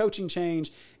there's a coaching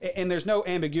change and there's no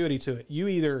ambiguity to it. You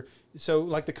either so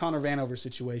like the Connor Vanover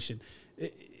situation.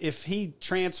 If he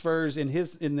transfers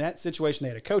in that situation, they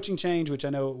had a coaching change, which I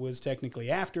know it was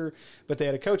technically after, but they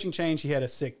had a coaching change. He had a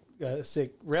sick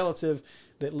relative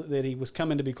that he was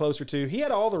coming to be closer to. He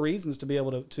had all the reasons to be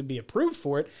able to be approved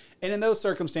for it, and in those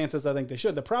circumstances, I think they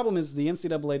should. The problem is the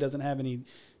NCAA doesn't have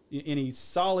any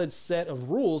solid set of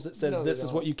rules that says this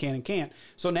is what you can and can't.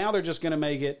 So now they're just going to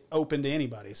make it open to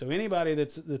anybody. So anybody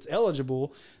that's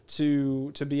eligible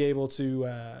to be able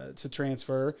to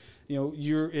transfer,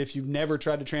 if you've never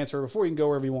tried to transfer before, you can go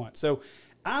wherever you want. So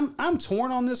I'm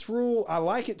torn on this rule. I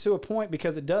like it to a point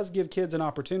because it does give kids an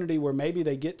opportunity where maybe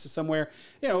they get to somewhere.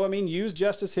 Use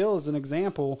Justice Hill as an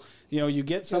example. You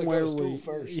get somewhere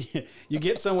you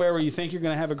get somewhere where you think you're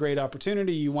going to have a great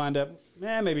opportunity. You wind up.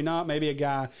 Maybe not. Maybe a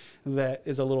guy that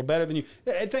is a little better than you.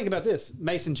 And think about this.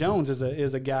 Mason Jones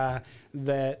is a guy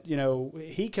that,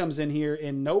 he comes in here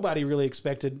and nobody really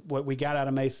expected what we got out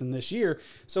of Mason this year.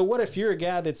 So what if you're a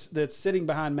guy that's sitting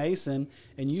behind Mason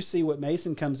and you see what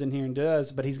Mason comes in here and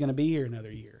does, but he's going to be here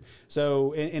another year.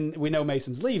 So, and we know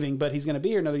Mason's leaving, but he's going to be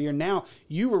here another year. Now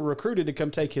you were recruited to come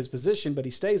take his position, but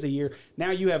he stays a year. Now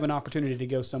you have an opportunity to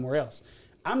go somewhere else.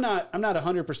 I'm not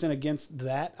 100% against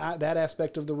that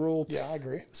aspect of the rule. Yeah, I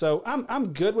agree. So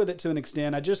I'm good with it to an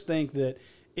extent. I just think that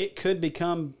it could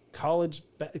become college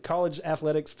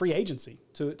athletics free agency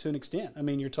to an extent. I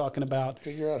mean, you're talking about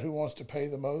figure out who wants to pay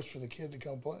the most for the kid to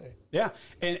come play. Yeah,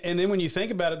 and then when you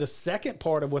think about it, the second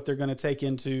part of what they're going to take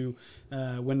into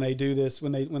when they do this,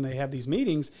 when they have these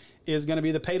meetings, is going to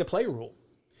be the pay to play rule.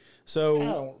 So I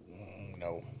don't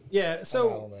know. Yeah,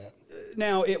 so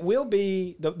now it will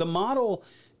be the model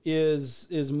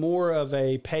is more of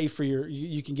a pay for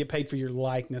you can get paid for your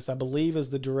likeness, I believe, is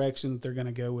the direction that they're going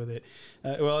to go with it.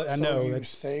 I know you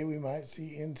say we might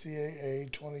see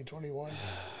NCAA 2021.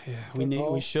 Yeah,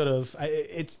 we should have.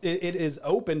 It is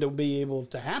open to be able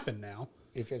to happen now.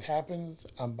 If it happens,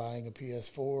 I'm buying a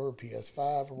PS4,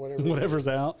 PS5, or whatever's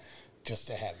out, just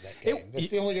to have that game. That's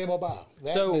the only game I'll buy.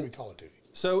 That maybe Call of Duty.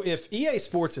 So if EA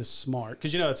Sports is smart,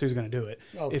 because that's who's going to do it.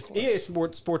 If EA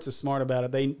Sports is smart about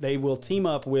it, they will team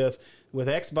up with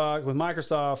Xbox, with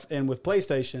Microsoft, and with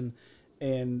PlayStation,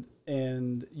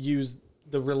 and use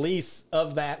the release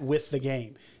of that with the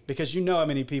game, because how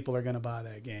many people are going to buy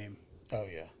that game. Oh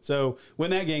yeah. So when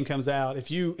that game comes out,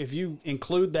 if you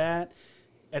include that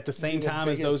at the same time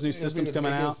as those new systems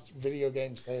coming out, video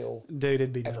game sale, dude,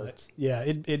 it'd be nuts. Yeah,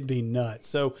 it'd be nuts.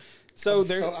 So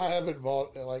I haven't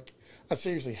bought I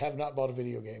seriously have not bought a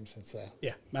video game since that.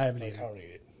 Yeah, I haven't either. I don't need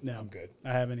it. No, I'm good.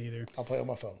 I haven't either. I'll play on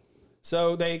my phone.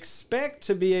 So they expect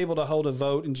to be able to hold a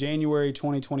vote in January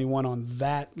 2021 on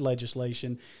that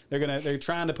legislation. They're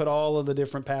trying to put all of the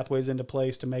different pathways into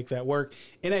place to make that work.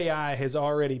 NAI has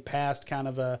already passed kind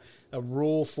of a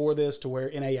rule for this to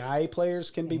where NAI players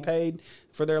can be paid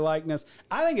for their likeness.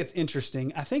 I think it's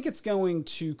interesting. I think it's going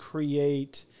to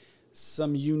create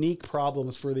some unique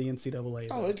problems for the NCAA.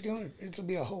 Oh, it'll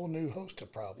be a whole new host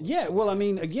of problems. Yeah, well, I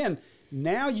mean, again,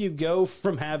 now you go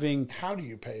from having how do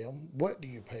you pay them? What do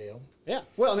you pay them? Yeah,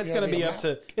 well, and it's going to be up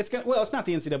to it's not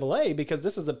the NCAA, because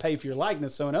this is a pay for your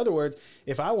likeness. So in other words,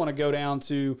 if I want to go down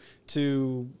to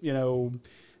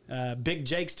Big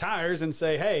Jake's Tires and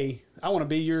say, hey, I want to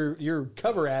be your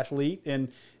cover athlete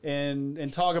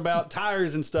and talk about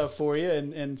tires and stuff for you,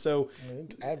 and so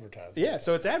it's advertising. Yeah,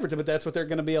 so it's advertising, but that's what they're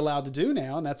going to be allowed to do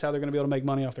now, and that's how they're going to be able to make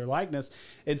money off their likeness.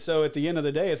 And so at the end of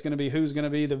the day, it's going to be who's going to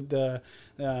be who's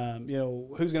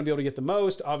going to be able to get the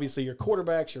most. Obviously, your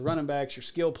quarterbacks, your running backs, your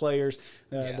skill players,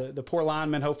 the poor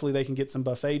linemen. Hopefully, they can get some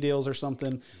buffet deals or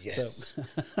something. Yes.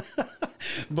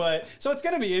 But so it's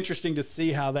going to be interesting to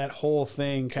see how that whole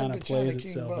thing kind of plays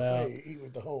itself out. Eat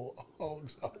with the whole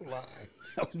line.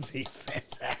 That would be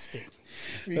fantastic.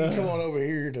 You can come on over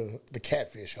here to the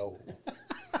catfish hole.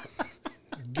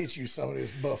 Get you some of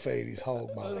this buffet, these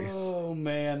hog mollies. Oh,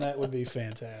 man, that would be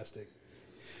fantastic.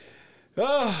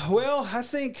 Oh, well, I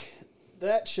think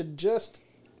that should just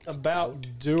about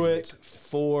do it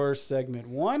for segment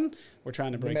 1. We're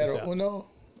trying to break this out. Uno,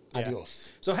 adios.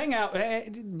 So hang out,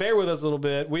 bear with us a little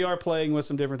bit. We are playing with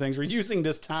some different things. We're using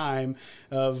this time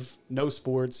of no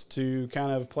sports to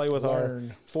kind of play with our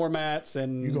formats.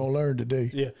 And you're going to learn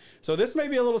today. Yeah. So this may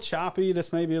be a little choppy.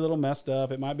 This may be a little messed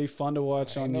up. It might be fun to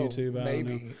watch on YouTube.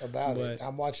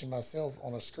 I'm watching myself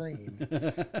on a screen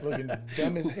looking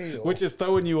dumb as hell. Which is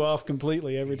throwing you off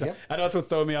completely every time. Yep. I know that's what's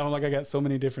throwing me off. I'm like, I got so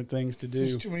many different things to do.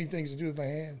 There's too many things to do with my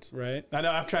hands. Right. I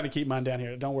know. I'm trying to keep mine down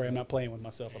here. Don't worry. I'm not playing with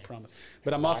myself. I promise.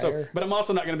 But I'm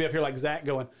also not going to be up here like Zach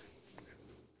going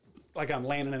like I'm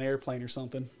landing an airplane or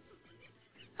something.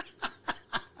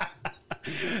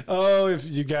 Oh, if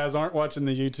you guys aren't watching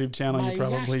the YouTube channel, you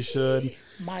probably should.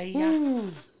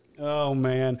 Oh,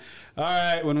 man. All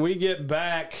right. When we get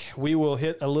back, we will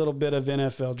hit a little bit of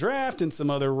NFL draft and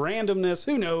some other randomness.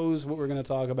 Who knows what we're going to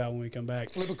talk about when we come back.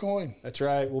 Flip a coin. That's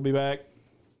right. We'll be back.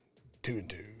 2 and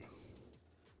 2.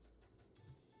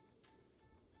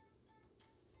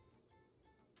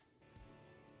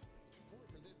 Support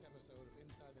for this episode of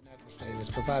Inside the Natural State is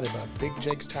provided by Big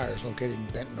Jake's Tires located in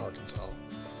Benton, Arkansas.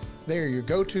 They are your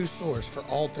go-to source for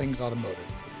all things automotive.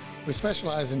 We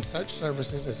specialize in such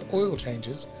services as oil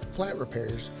changes, flat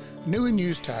repairs, new and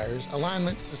used tires,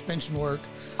 alignment, suspension work,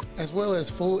 as well as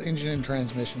full engine and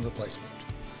transmission replacement.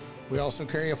 We also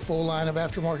carry a full line of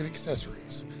aftermarket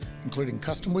accessories, including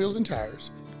custom wheels and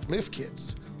tires, lift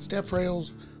kits, step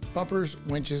rails, bumpers,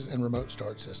 winches, and remote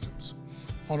start systems.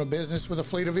 On a business with a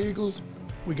fleet of vehicles,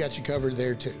 we got you covered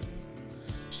there too.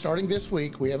 Starting this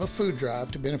week, we have a food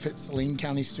drive to benefit Saline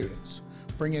County students.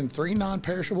 Bring in 3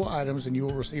 non-perishable items and you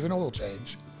will receive an oil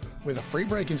change with a free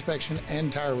brake inspection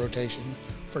and tire rotation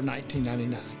for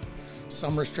 $19.99.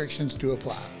 Some restrictions do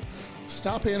apply.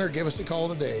 Stop in or give us a call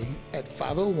today at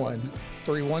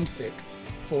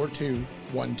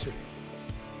 501-316-4212.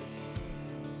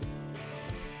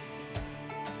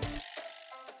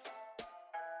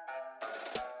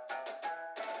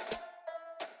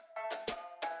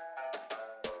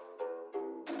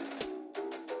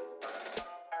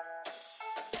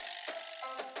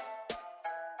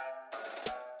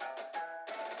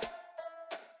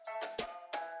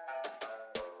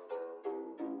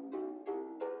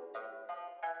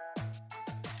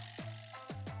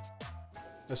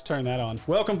 Let's turn that on.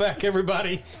 Welcome back,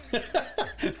 everybody.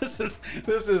 This is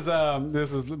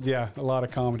yeah, a lot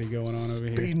of comedy going on over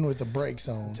here. Speeding with the brakes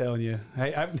on. I'm telling you.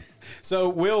 Hey, so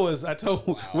Will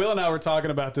and I were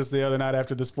talking about this the other night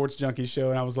after the Sports Junkie show,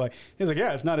 and I was like, he's like,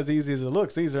 yeah, it's not as easy as it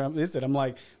looks. Is it? I'm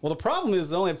like, well, the problem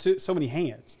is I only have so many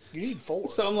hands. You need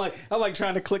 4. So I'm like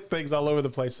trying to click things all over the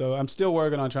place. So I'm still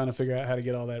working on trying to figure out how to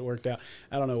get all that worked out.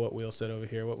 I don't know what Will said over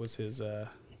here. What was his?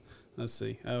 Let's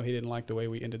see. Oh, he didn't like the way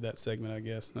we ended that segment, I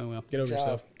guess. Oh, well. Get over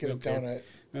yourself. Get a donut.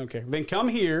 Okay. Then come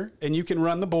here, and you can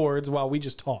run the boards while we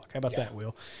just talk. How about that,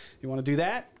 Will? You want to do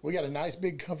that? We got a nice,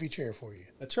 big, comfy chair for you.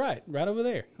 That's right. Right over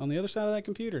there on the other side of that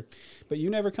computer. But you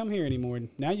never come here anymore.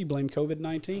 Now you blame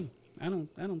COVID-19. I don't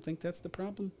think that's the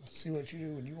problem. Let's see what you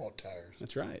do when you want tires.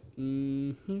 That's right.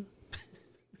 Mm-hmm.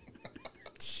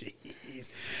 Jeez.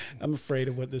 I'm afraid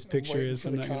of what this picture is.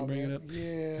 I'm not going to bring it up.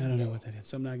 Yeah. I don't know what that is.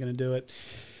 So I'm not going to do it.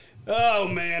 Oh,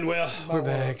 man. Well, we're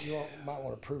back. You might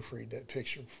want to proofread that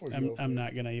picture before you open it. I'm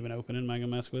not going to even open it. I'm not going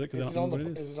to mess with it because I don't know what it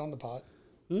is. Is it on the pod?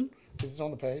 Hmm? Is it on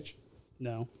the page?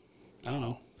 No. I don't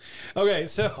know. Okay,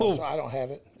 so I don't have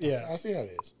it. Yeah. I see how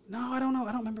it is. No, I don't know.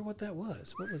 I don't remember what that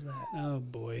was. What was that? Oh,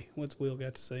 boy. What's Will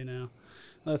got to say now?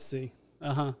 Let's see.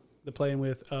 The playing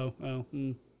with. Well,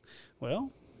 you'll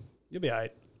be all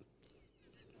right.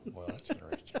 Well, that's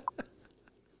interesting.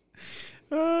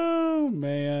 Oh,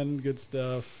 man. Good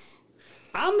stuff.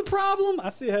 I'm the problem. I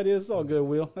see how it is. It's all good,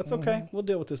 Will. That's okay. We'll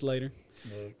deal with this later.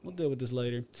 We'll deal with this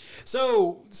later.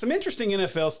 So, some interesting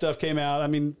NFL stuff came out. I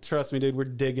mean, trust me, dude, we're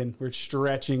digging. We're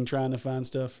stretching, trying to find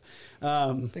stuff.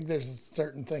 I think there's a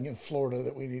certain thing in Florida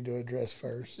that we need to address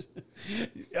first.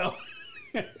 Oh.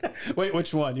 Wait,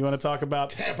 which one? You want to talk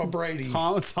about Tampa Brady?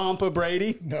 Tampa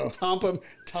Brady? No. Tampa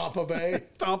Bay?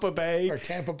 Tampa Bay. Or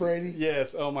Tampa Brady?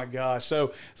 Yes. Oh, my gosh.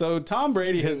 So Tom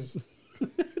Brady has...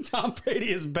 Tom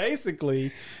Brady is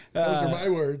basically... Those are my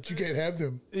words. You can't have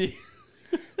them.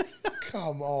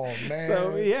 Come on, man.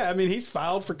 So, yeah, I mean, he's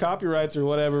filed for copyrights or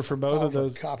whatever for both of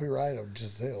those. Copyright of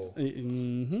Giselle.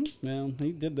 Mm-hmm. Well,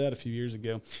 he did that a few years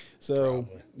ago. So,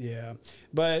 Probably. Yeah.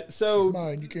 But so... She's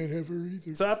mine. You can't have her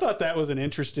either. So I thought that was an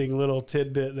interesting little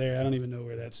tidbit there. I don't even know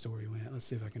where that story went. Let's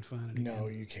see if I can find it again. No,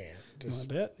 you can't. You want to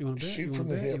bet? Shoot from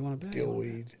the hip,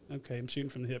 dillweed. Okay, I'm shooting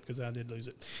from the hip because I did lose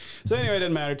it. So anyway, it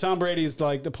doesn't matter. Tom Brady's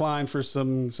like applying for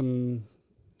some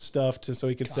stuff so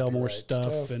he could sell more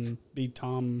stuff and be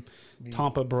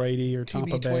Tampa Brady or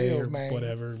Tampa Bay or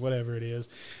whatever it is.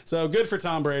 So good for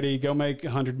Tom Brady. Go make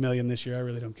 $100 million this year. I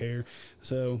really don't care.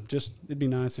 So it'd be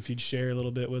nice if you'd share a little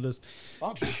bit with us.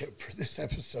 Sponsorship for this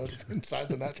episode of Inside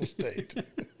the Natural State.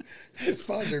 It's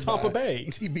sponsored Tampa by Bay.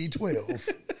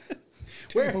 TB12.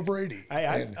 Tampa Brady.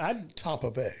 I'd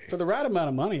Tampa Bay. For the right amount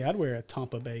of money, I'd wear a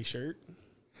Tampa Bay shirt.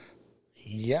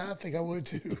 Yeah, I think I would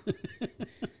too.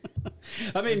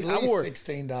 I mean, at least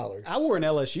 $16. I wore an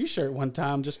LSU shirt one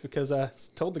time just because I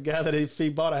told the guy that if he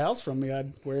bought a house from me,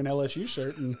 I'd wear an LSU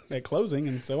shirt at closing,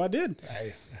 and so I did.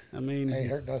 Hey, I mean, ain't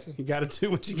hurt nothing. You got to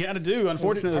do what you got to do.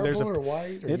 Unfortunately, is it purple or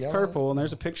white or it's yellow? purple, and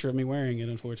there's a picture of me wearing it.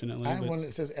 Unfortunately, I have one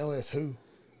that says LS Who.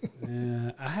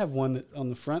 I have one that on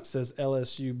the front says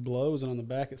LSU blows, and on the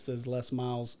back it says Les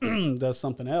Miles does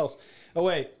something else. Oh,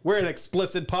 wait. We're an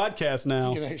explicit podcast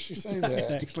now. You can actually say I can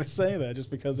that. actually say that just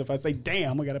because if I say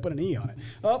damn, we got to put an E on it.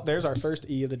 Oh, there's our first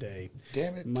E of the day.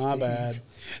 Damn it, My Steve. bad.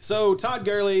 So Todd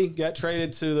Gurley got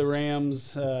traded to the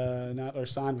Rams, or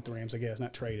signed with the Rams, I guess,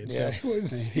 not traded. Yeah, so he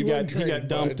wasn't he got traded,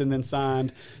 dumped bud. and then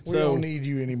signed. We So don't need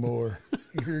you anymore.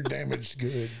 You're damaged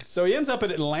goods. so he ends up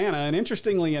at Atlanta, and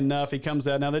interestingly enough, he comes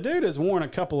out. Now, the dude has worn a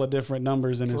couple of different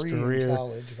numbers in his 3 career. in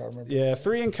college, if I remember. Yeah,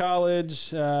 3 in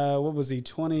college. What was he,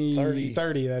 20? 30.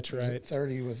 30, that's He was at right.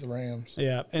 30 with the Rams.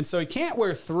 Yeah, and so he can't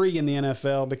wear 3 in the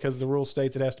NFL because the rule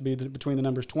states it has to be between the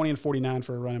numbers 20 and 49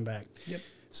 for a running back. Yep.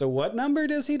 So what number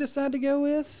does he decide to go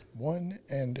with? 1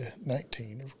 and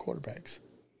 19 of quarterbacks.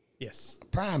 Yes.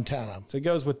 Prime time. So he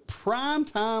goes with prime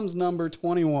times number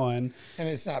 21. And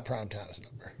it's not prime time's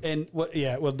number. And what?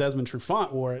 Yeah, well, Desmond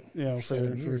Trufant wore it, for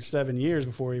 7 years. 7 years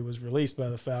before he was released by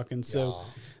the Falcons. So,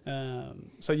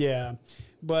 so yeah.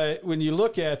 But when you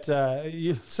look at,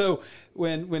 so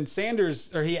when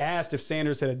Sanders, or he asked if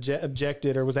Sanders had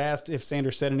objected, or was asked if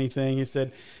Sanders said anything, he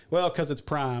said, well, because it's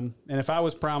prime. And if I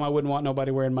was prime, I wouldn't want nobody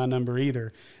wearing my number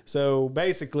either. So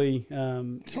basically,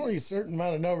 It's only a certain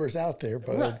amount of numbers out there,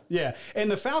 but right, yeah. And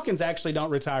the Falcons actually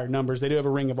don't retire numbers. They do have a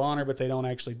Ring of Honor, but they don't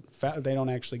actually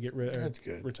get That's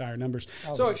good. retire numbers.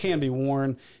 I'll So do it can be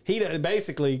worn. He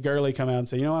basically Gurley come out and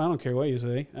say, you know what, I don't care what you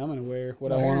say. I'm going to wear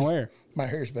what I want to wear. my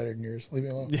hair's better than yours. Leave me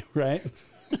alone. Yeah, right.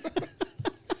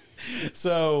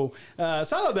 So I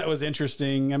thought that was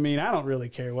interesting. I mean, I don't really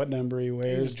care what number he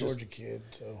wears. He's a Georgia kid,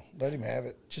 so let him have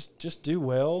it. Just do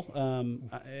well. Don't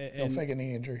And fake a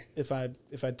knee injury. if I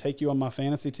take you on my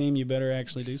fantasy team, you better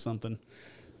actually do something.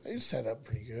 They set up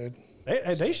pretty good.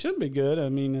 They should be good. I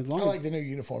mean, as long I as like the new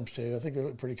uniforms too. I think they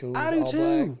look pretty cool. I with do all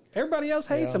too. black. Everybody else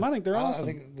hates Yeah. them. I think they're awesome.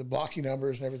 I think the blocky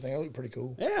numbers and everything, they look pretty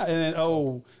cool. Yeah, and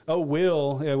then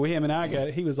Will, him and I got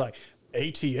it. He was like,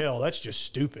 ATL, that's just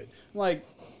stupid. I'm like,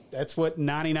 that's what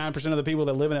 99% of the people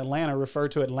that live in Atlanta refer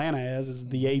to Atlanta as, is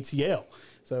the ATL.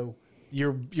 So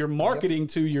you're marketing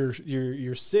to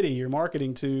your city, you're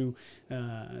marketing to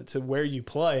where you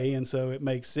play, and so it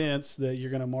makes sense that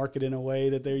you're going to market in a way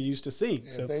that they're used to seeing.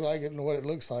 So If they like it and what it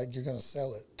looks like, you're going to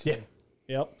sell it. yeah,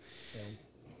 yep.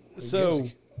 Who So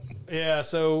gives yeah,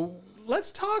 so let's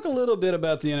talk a little bit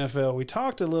about the NFL. We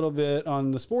talked a little bit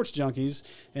on the Sports Junkies,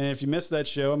 and if you missed that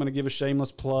show, I'm going to give a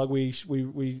shameless plug. We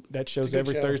that show's good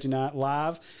every show. Thursday night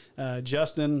live.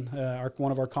 Justin,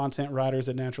 one of our content writers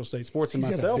at Natural State Sports, and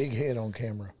He's myself. got a big head on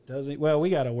camera. Does he? Well, we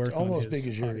got to work on almost his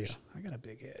big as audio. yours. I got a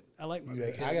big head. I like my You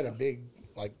big got- head. I got a big,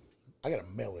 I got a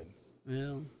melon.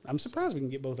 Well, I'm surprised we can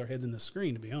get both our heads in the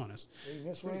screen, to be honest. Lean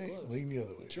this way, lean the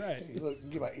other way. That's right. Hey, look,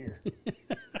 get my ear.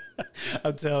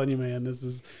 I'm telling you, man, this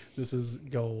is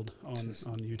gold on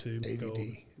YouTube. ADD. Gold,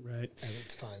 right? At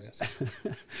its finest.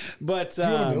 But You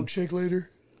want a milkshake later?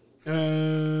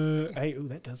 hey, ooh,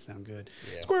 that does sound good.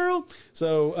 Yeah. Squirrel.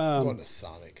 So, I'm going to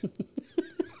Sonic.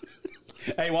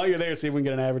 hey, while you're there, see if we can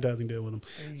get an advertising deal with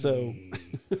them. So,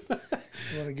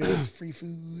 You want to get us free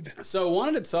food? so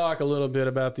wanted to talk a little bit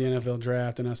about the NFL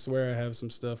draft, and I swear I have some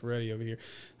stuff ready over here.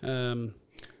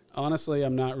 Honestly,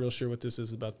 I'm not real sure what this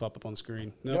is about to pop up on the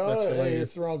screen. Nope, No, that's for hey, later.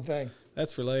 it's the wrong thing.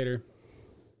 That's for later.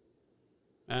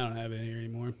 I don't have it here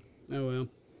anymore. Oh well.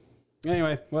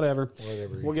 Anyway, whatever.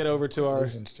 Whatever. We'll get over to our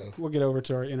Losing stuff.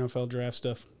 NFL draft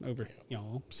stuff over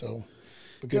y'all. So,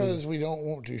 because we don't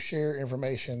want to share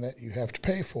information that you have to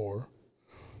pay for,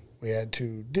 we had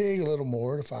to dig a little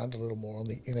more to find a little more on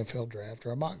the NFL draft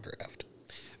or a mock draft.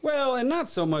 Well, and not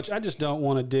so much. I just don't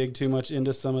want to dig too much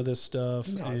into some of this stuff.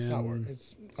 No, it's not and- worth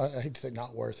it. I hate to say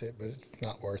not worth it, but it's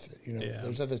not worth it. You know, Yeah.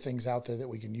 there's other things out there that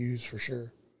we can use for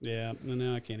sure. Yeah, and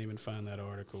now I can't even find that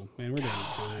article. Man, we're doing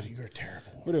God, good. you're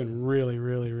terrible. We're doing really,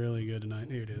 really, really good tonight.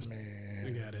 Here it is. I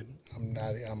Man, got it. I'm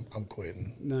not. I'm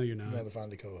quitting. No, you're not. I'm going to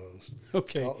find a co-host.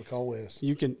 Okay, Call Wes.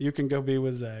 you can go be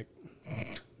with Zach.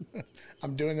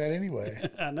 I'm doing that anyway.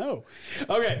 I know.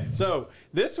 Okay, so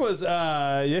this was this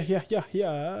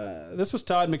was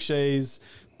Todd McShay's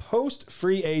post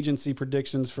free agency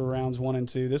predictions for rounds 1 and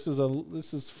 2. This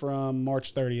is from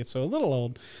March 30th, so a little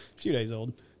old, a few days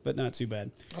old, but not too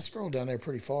bad. I scrolled down there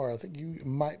pretty far. I think you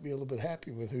might be a little bit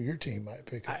happy with who your team might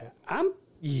pick up.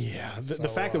 The So,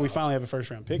 fact that we finally have a first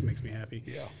round pick makes me happy.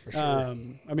 Yeah, for sure.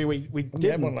 I mean, we We had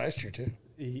didn't. one last year too.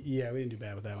 Yeah, we didn't do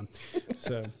bad with that one.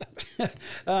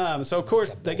 So, so of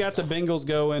course they got the Bengals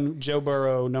going. Joe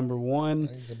Burrow, number 1.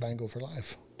 He's a Bengal for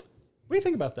life. What do you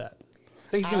think about that?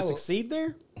 Think he's going to I will- succeed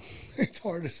there? It's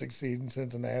hard to succeed in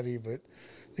Cincinnati, but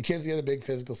the kid's got a big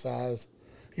physical size.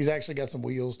 He's actually got some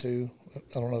wheels too.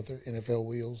 I don't know if they're NFL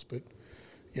wheels, but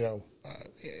you know,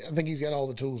 I think he's got all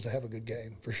the tools to have a good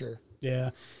game for sure.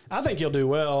 Yeah, I think he'll do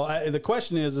well. The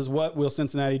question is what will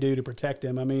Cincinnati do to protect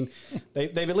him? I mean,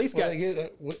 they've at least got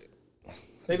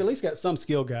they've at least got some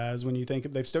skill guys. When you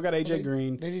think they've still got AJ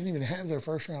Green, they didn't even have their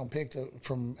first round pick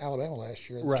from Alabama last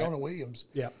year. Right. Jonah Williams,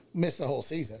 yeah, missed the whole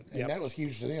season, and that was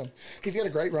huge to them. He's got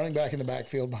a great running back in the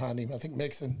backfield behind him. I think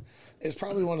Mixon is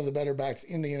probably one of the better backs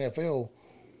in the NFL.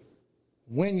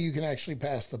 When you can actually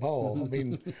pass the ball. I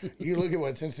mean, you look at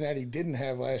what Cincinnati didn't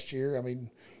have last year. I mean,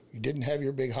 you didn't have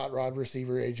your big hot rod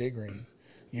receiver, A.J. Green.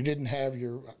 You didn't have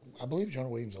I believe Jonah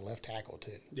Williams a left tackle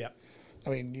too. Yeah. I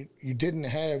mean, you didn't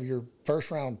have your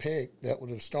first round pick that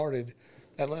would have started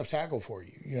at left tackle for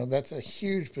you. You know, that's a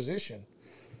huge position.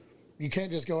 You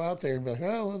can't just go out there and be like,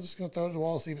 oh, I'm just going to throw it at the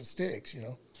wall and see if it sticks, you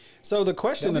know. So the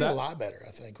question That'd be a lot better,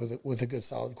 I think, with a good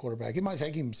solid quarterback. It might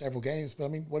take him several games, but I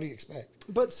mean, what do you expect?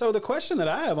 But so the question that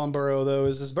I have on Burrow though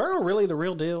is Burrow really the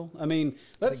real deal? I mean,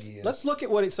 let's look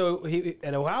at what he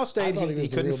at Ohio State. I thought he was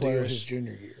the couldn't real deal flourish his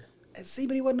junior year. See,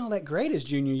 but he wasn't all that great his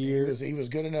junior year. He was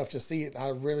good enough to see it. I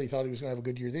really thought he was going to have a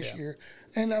good year this year,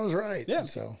 and I was right. Yeah,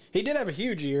 so he did have a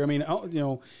huge year. I mean, you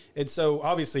know, it's so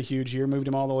obviously huge year. Moved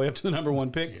him all the way up to the number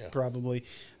one pick, probably.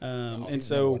 And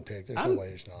so, one pick. There's no way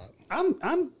there's not.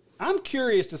 I'm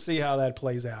curious to see how that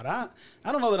plays out.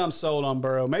 I don't know that I'm sold on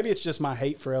Burrow. Maybe it's just my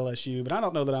hate for LSU, but I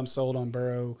don't know that I'm sold on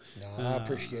Burrow. No, I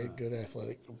appreciate good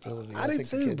athletic ability. I do think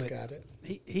too, the kid's but got it.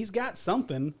 He's got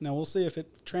something. Now we'll see if it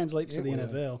translates to the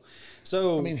NFL.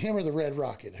 So I mean, him or the Red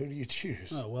Rocket? Who do you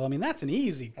choose? Oh well, I mean that's an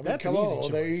easy. That's come an easy on,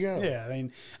 choice. there you go. Yeah, I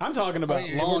mean I'm talking about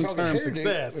long-term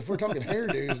success. If we're talking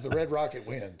hairdos, the Red Rocket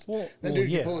wins. That dude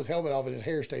can pull his helmet off and his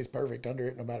hair stays perfect under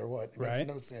it no matter what. It makes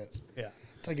no sense. Yeah.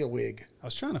 It's like a wig. I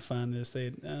was trying to find this.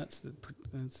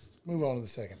 Move on to the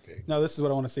second pick. No, this is what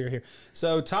I want to see right here.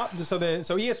 So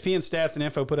ESPN Stats and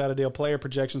Info put out a deal, player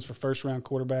projections for first round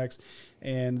quarterbacks,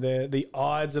 and the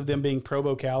odds of them being Pro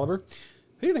Bowl caliber.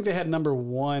 Who do you think they had number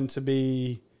one to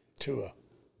be? Tua.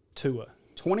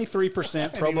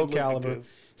 23% Pro Bowl caliber,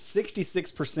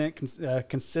 66%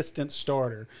 consistent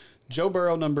starter. Joe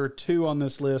Burrow, number 2 on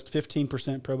this list,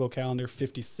 15% Pro Bowl calendar,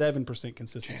 57%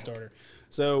 consistent starter.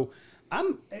 So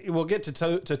we'll get to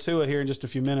Tua here in just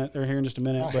a minute.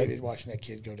 I hated watching that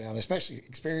kid go down, especially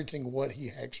experiencing what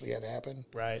he actually had happen.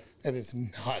 Right. That is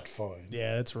not fun.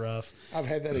 Yeah, it's rough. I've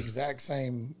had that exact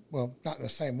same, well, not in the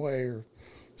same way or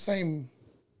same,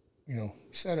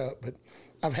 setup, but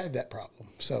I've had that problem.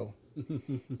 So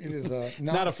it is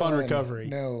not a fun recovery.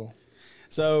 No.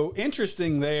 So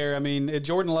interesting there. I mean,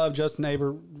 Jordan Love, Justin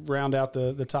Aber round out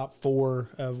the top 4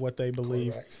 of what they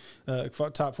believe.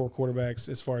 Top 4 quarterbacks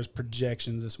as far as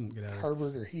projections. This won't get out of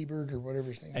Herbert or Hebert or whatever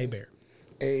his name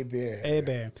is.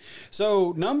 Aber.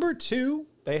 So number 2,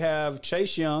 they have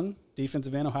Chase Young,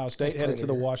 defensive end, Ohio State, headed to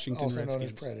the Washington Redskins. Known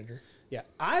as Predator. Yeah,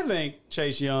 I think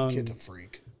Chase Young kid's a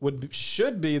freak.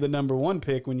 Should be the number 1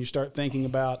 pick when you start thinking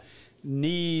about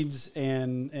needs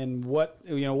and what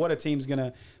a team's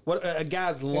gonna a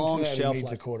guy's long shelf needs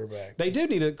life. A quarterback. They do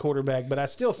need a quarterback, but I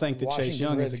still think that Chase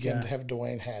Young is a guy. Redskins have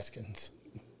Dwayne Haskins.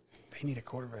 They need a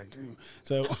quarterback too.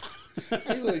 So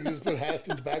you just put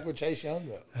Haskins back with Chase Young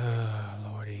though.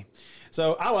 Oh Lordy.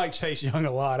 So I like Chase Young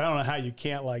a lot. I don't know how you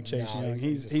can't like Chase Young.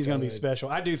 He's going to be special.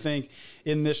 I do think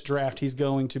in this draft he's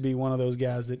going to be one of those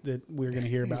guys that we're going to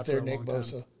hear about for a long time.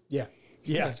 Bosa. Yeah.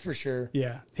 Yeah, that's for sure.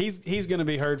 Yeah, he's going to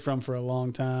be heard from for a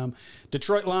long time.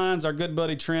 Detroit Lions, our good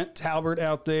buddy Trent Talbert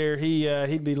out there.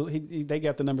 They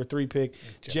got the number 3 pick,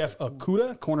 Jeff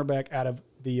Okudah, cornerback out of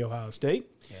the Ohio State.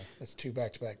 Yeah, that's 2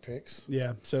 back-to-back picks.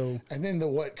 Yeah, so and then the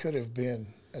what could have been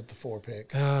at the 4 pick.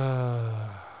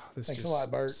 This Thanks a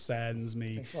lot, Bert. Saddens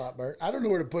me. Thanks a lot, Bert. I don't know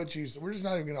where to put you, so we're just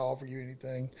not even going to offer you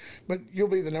anything. But you'll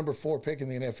be the number 4 pick in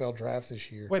the NFL draft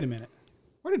this year. Wait a minute,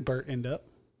 where did Bert end up?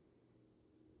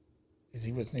 Is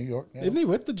he with New York now? Isn't he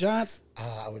with the Giants?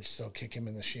 I would still kick him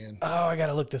in the shin. Oh, I got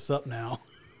to look this up now.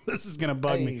 This is going to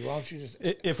bug me. Why don't you just...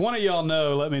 If one of y'all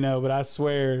know, let me know. But I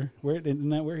swear, isn't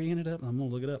that where he ended up? I'm going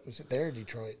to look it up. Was it there,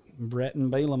 Detroit? Brett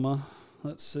and Bielema.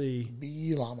 Let's see.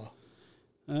 Bielema.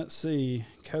 Let's see.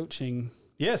 Coaching.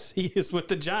 Yes, he is with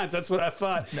the Giants. That's what I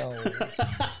thought. No.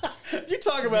 You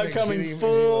talk about coming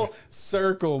full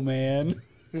circle, man.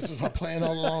 This was my plan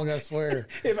all along, I swear.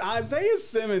 If Isaiah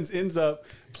Simmons ends up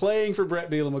playing for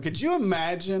Brett Bielema, could you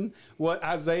imagine what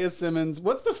Isaiah Simmons,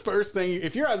 what's the first thing,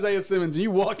 if you're Isaiah Simmons and you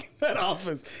walk in that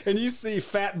office and you see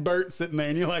Fat Bert sitting there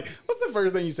and you're like, what's the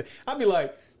first thing you say? I'd be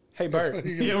like, hey, Bert.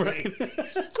 Yeah, right.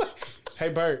 Hey,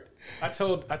 Bert. I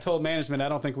told management I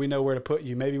don't think we know where to put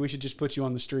you. Maybe we should just put you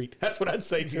on the street. That's what I'd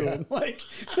say to him. Like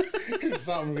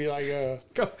something be like,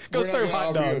 go serve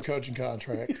hot dogs. You a coaching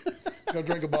contract. Go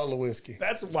drink a bottle of whiskey.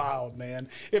 That's wild, man.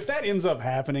 If that ends up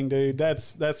happening, dude,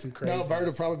 that's some crazy. No, Bird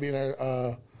will probably be in there.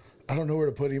 I don't know where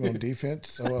to put him on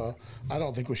defense, so I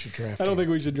don't think we should draft him. I don't think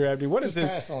we should draft him. What is Just his?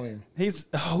 pass on him.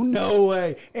 Oh, no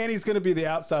way. And he's going to be the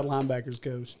outside linebackers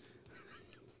coach.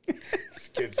 This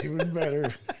gets even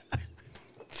better.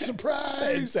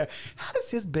 Surprise! How does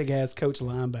his big ass coach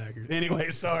linebackers? Anyway,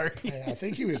 sorry. Yeah, I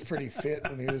think he was pretty fit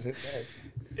when he was at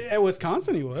At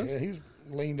Wisconsin, he was. Yeah, he was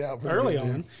leaned out pretty Early good,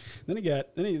 on.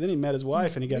 Then he met his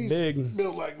wife and he got He's big.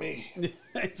 built like me.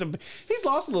 He's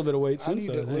lost a little bit of weight I since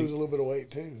need then. to lose a little bit of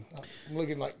weight too. I'm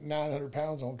looking like 900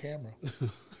 pounds on camera.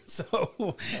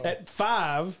 So at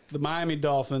 5, the Miami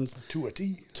Dolphins. To a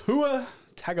T. Tua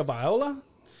Tagovailoa,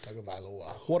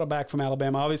 quarterback from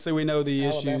Alabama. Obviously, we know the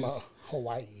Alabama, issues.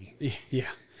 Hawaii. Yeah.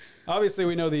 Obviously,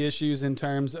 we know the issues in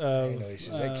terms of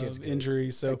That kid's good.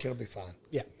 injuries. So That kid'll be fine.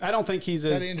 yeah, I don't think he's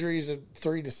That as. injury is a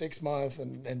 3 to 6 months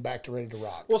and back to ready to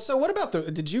rock. Well, so what about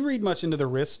did you read much into the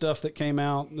wrist stuff that came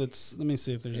out? Let me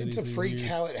see if there's It's anything a freak here.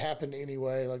 how it happened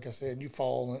anyway. Like I said, you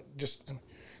fall and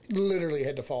literally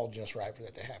had to fall just right for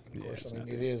that to happen. Of course, I mean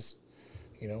it is,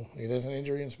 it is an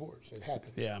injury in sports. It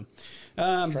happens. Yeah.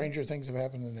 Stranger things have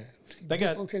happened than that. He They got-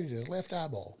 dislocated his left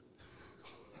eyeball.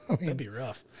 I mean, That'd be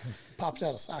rough. popped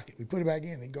out of socket. We put it back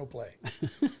in and go play.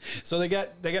 So they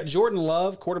got Jordan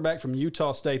Love, quarterback from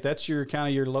Utah State. That's your kind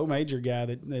of your low major guy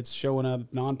that's showing up,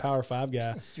 non-power 5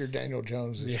 guy. It's your Daniel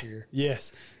Jones this year.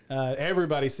 Yes.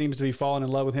 Everybody seems to be falling in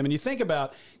love with him. And you think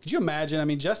about, could you imagine? I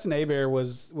mean, Justin Hebert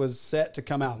was set to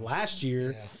come out last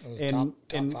year Yeah, it was and,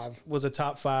 top and 5. was a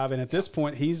top 5. And at this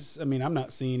point, I'm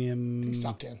not seeing him. He's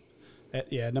top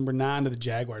 10. Number 9 to the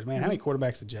Jaguars. Man, how many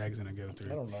quarterbacks the Jags going to go I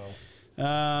through? don't know.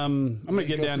 I'm going to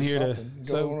get Go down through here something.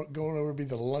 to going over to be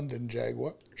the London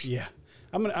Jaguars. yeah.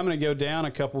 I'm gonna go down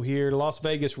a couple here. Las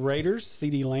Vegas Raiders,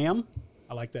 CeeDee Lamb.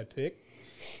 I like that pick.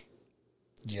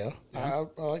 Yeah, I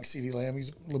like CeeDee Lamb. He's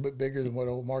a little bit bigger than what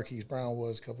old Marquise Brown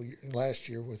was last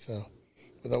year with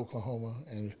Oklahoma,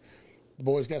 and the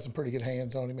boy's got some pretty good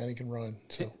hands on him, and he can run.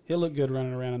 So He'll look good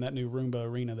running around in that new Roomba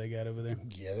arena they got over there.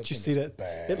 yeah, Did you see that?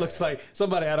 Bad. It looks like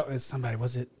somebody.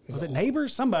 Was it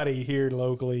neighbors? Somebody here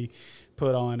locally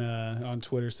put on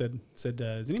Twitter said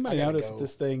does anybody gotta notice go.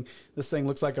 that this thing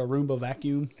looks like a Roomba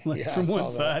vacuum Yeah, from I one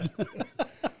saw side.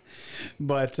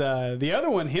 But the other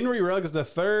one, Henry Ruggs the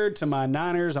third to my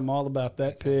Niners. I'm all about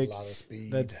that That's pick. a lot of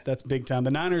speed. That's big time.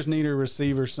 The Niners need a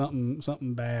receiver,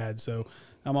 something bad. So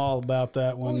I'm all about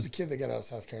that what one. was the kid that got out of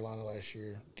South Carolina last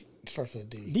year? Starts with a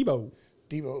D. Debo.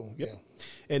 Debo. Yeah.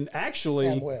 And actually,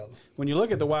 Samuel. when you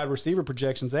look at the wide receiver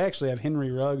projections, they actually have Henry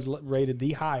Ruggs rated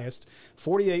the highest.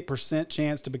 48%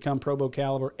 chance to become Pro Bowl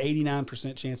caliber,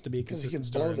 89% chance to be a Because he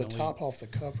consistent can blow starter the in the top league. off the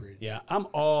coverage. Yeah, I'm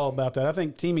all about that. I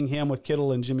think teaming him with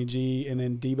Kittle and Jimmy G and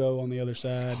then Debo on the other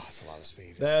side, That's a lot of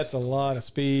speed. that's a lot of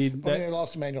speed. I mean, That- they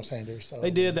lost Emmanuel Sanders. So They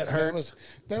did. That hurts.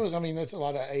 That was. I mean, that's a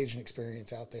lot of age and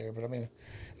experience out there. But I mean,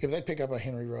 if they pick up a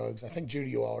Henry Ruggs, I think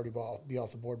Judy will already be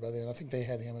off the board by then. I think they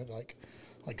had him at like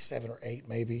 7 or 8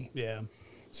 maybe. yeah.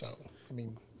 So I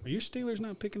mean, Are your Steelers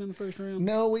not picking in the first round?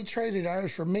 no, we traded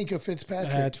ours for Minka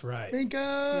Fitzpatrick. That's right. Minka,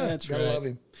 That's gotta right. love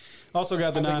him. Also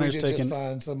got the I think we Niners did taking. just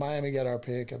fine. So Miami got our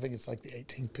pick. I think it's like the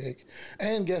 18th pick.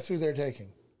 And guess who they're taking?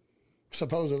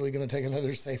 Supposedly going to take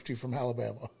another safety from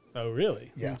Alabama. Oh,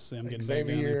 really? Yeah, Let's see, I'm getting back down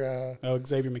here. Xavier.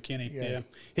 Xavier McKinney. yeah. Yeah.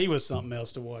 He was something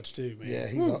else to watch too, man. Yeah,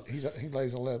 he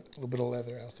lays a little bit of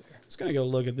leather out there. Just gonna go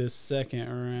look at this second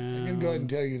round. I can go ahead and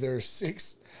tell you there are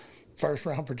 6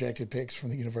 first-round projected picks from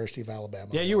the University of Alabama.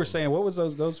 Yeah, you were saying what was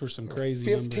those? Those were some crazy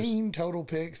 15 total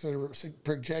picks that are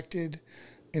projected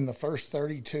in the first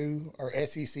 32 are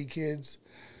SEC kids,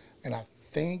 and I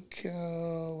think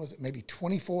was it maybe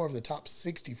 24 of the top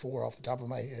 64 off the top of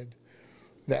my head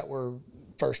that were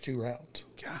first 2 rounds.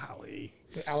 numbers. Golly,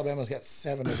 Alabama's got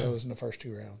 7 of those in the first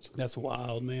 2 rounds. that's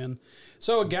wild, man.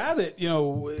 So a guy that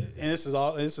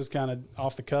and this is kind of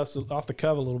off the cuff a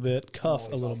little bit,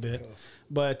 Always off the cuff.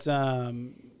 but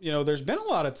there's been a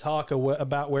lot of talk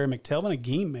about where McTelvin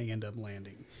Agim may end up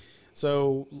landing.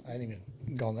 So I ain't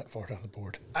even gone that far down the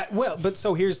board. but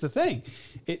so here's the thing.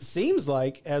 It seems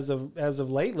like as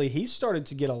of lately, he's started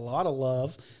to get a lot of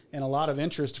love and a lot of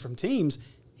interest from teams.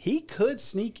 He could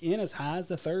sneak in as high as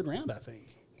the 3rd round, I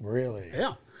think. Really?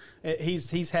 Yeah.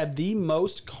 He's had the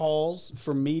most calls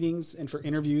for meetings and for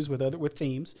interviews with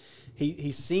teams.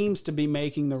 He seems to be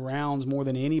making the rounds more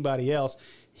than anybody else.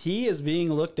 He is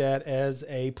being looked at as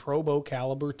a Pro Bowl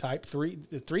caliber type three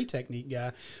technique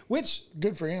guy, which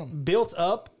Good for him. built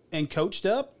up and coached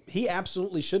up, he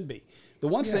absolutely should be. The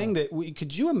one Yeah. thing that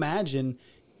could you imagine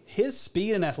his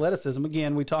speed and athleticism,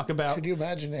 again, we talk about. Could you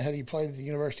imagine had he played at the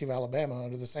University of Alabama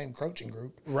under the same coaching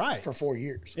group Right. for 4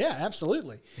 years? Yeah,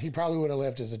 absolutely. He probably would have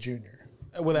left as a junior.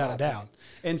 Without a doubt.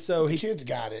 And so The kid's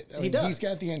got it. I mean, does. He's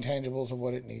got the intangibles of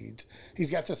what it needs. He's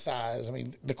got the size. I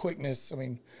mean, the quickness. I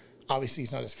mean, obviously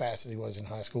he's not as fast as he was in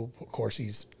high school. Of course,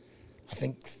 he's, I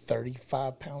think,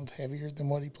 35 pounds heavier than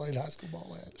what he played high school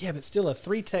ball at. Yeah, but still a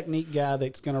 3 technique guy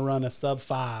that's going to run a sub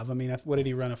 5. I mean, what did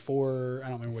he run? A 4?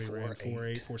 I don't remember what he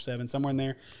ran. 4.8, 4.7, somewhere in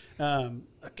there.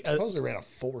 Suppose they ran a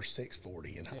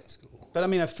 4.640 in high school. But I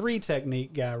mean, a 3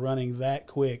 technique guy running that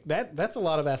quick, that's a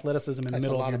lot lot of athleticism in the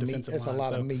middle of your defensive line. That's a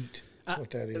lot of meat. That's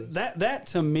what that is. That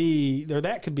to me,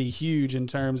 that could be huge in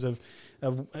terms of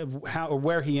how or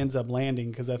where he ends up landing,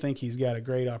 because I think he's got a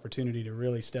great opportunity to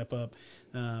really step up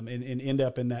and end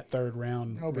up in that third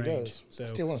round. I hope range. he does. So I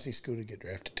still want to see Scooter get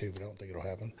drafted too, but I don't think it'll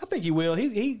happen. I think he will.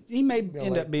 He may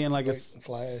end up being like a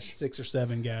Flash. 6 or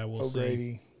 7 guy. We'll see.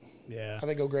 O'Grady. Yeah. I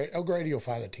think O'Grady will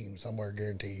find a team somewhere,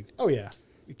 guaranteed. Oh yeah.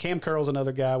 Cam Curl's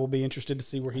another guy. We'll be interested to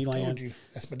see where he lands. Told you.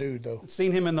 That's my dude, though.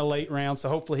 Seen him in the late round, so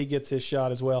hopefully he gets his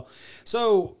shot as well.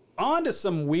 So on to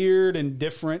some weird and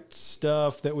different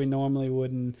stuff that we normally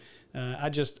wouldn't. I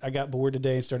got bored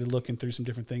today and started looking through some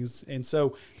different things, and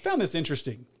so found this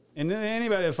interesting. And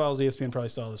anybody that follows ESPN probably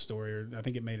saw this story, or I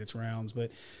think it made its rounds.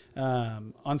 But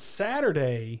on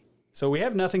Saturday, so we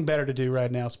have nothing better to do right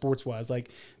now, sports-wise. Like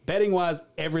betting-wise,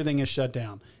 everything is shut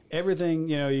down. Everything,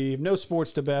 you have no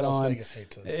sports to bet on. Las Vegas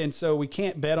hates us. And so we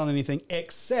can't bet on anything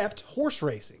except horse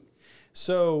racing.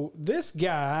 So this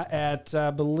guy at,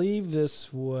 I believe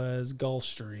this was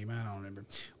Gulfstream. I don't remember.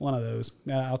 One of those.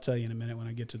 I'll tell you in a minute when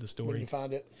I get to the story. When you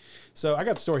find it. So I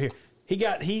got the story here.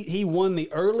 He won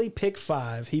the early pick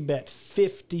 5. He bet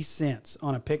 50 cents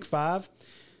on a pick 5,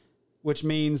 which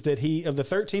means that of the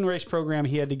 13 race program,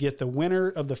 he had to get the winner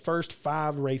of the first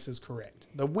 5 races correct.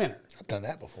 The winner. I've done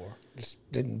that before. Just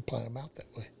didn't plan them out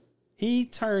that way. He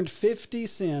turned 50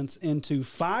 cents into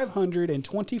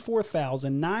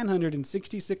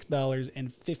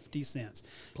 $524,966.50.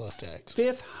 Plus tax.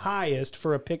 5th highest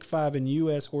for a pick 5 in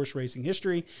U.S. horse racing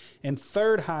history, and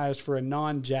 3rd highest for a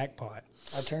non-jackpot.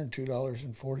 I turned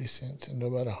 $2.40 into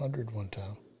about 100 one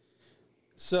time.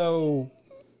 So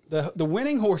the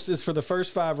winning horses for the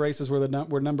first 5 races were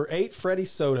number 8, Freddie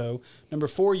Soto, number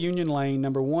 4, Union Lane,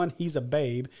 number 1, He's a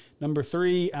Babe, number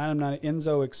 3, I'm Not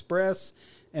Enzo Express,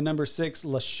 and number 6,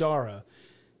 La Shara.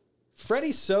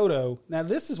 Freddie Soto, now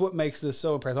this is what makes this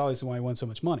so impressive, obviously why he won so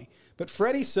much money, but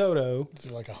Freddie Soto, is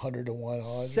it like 100 to 1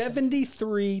 odds?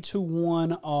 73 to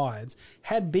 1 odds,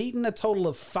 had beaten a total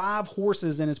of 5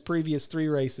 horses in his previous 3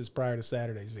 races prior to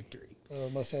Saturday's victory.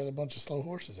 Must have had a bunch of slow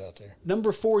horses out there.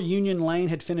 Number 4, Union Lane,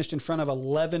 had finished in front of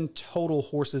 11 total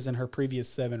horses in her previous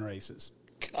 7 races.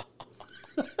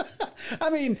 I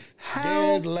mean,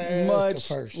 how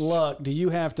much luck do you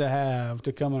have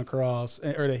to come across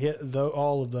or to hit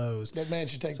all of those? That man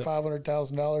should take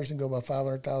 $500,000 and go buy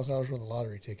 $500,000 worth of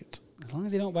lottery tickets. As long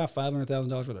as you don't buy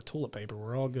 $500,000 worth of toilet paper,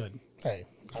 we're all good. Hey,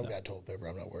 I've got toilet paper.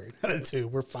 I'm not worried. I did too.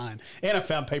 We're fine. And I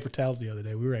found paper towels the other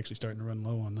day. We were actually starting to run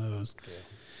low on those. Yeah.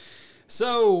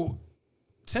 So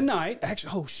tonight,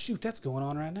 actually, oh shoot, that's going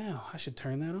on right now. I should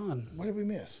turn that on. What did we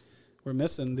miss? We're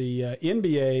missing the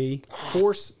NBA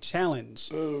Horse Challenge.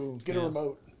 Ooh, get a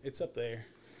remote. It's up there.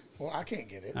 Well, I can't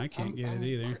get it. I can't get it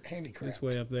either. Handicraft. It's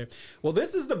way up there. Well,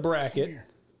 this is the bracket.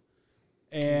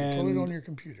 And put it on your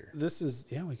computer. This is,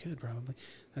 we could probably.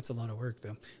 That's a lot of work,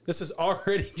 though. This is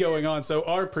already going on, so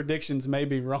our predictions may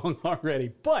be wrong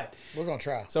already, but we're going to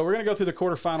try. So we're going to go through the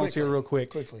quarterfinals here real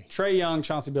quick. Quickly. Trae Young,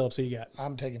 Chauncey Billups, who you got?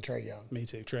 I'm taking Trae Young. Me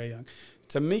too, Trae Young.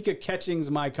 Tamika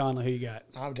Catchings, Mike Conley, who you got?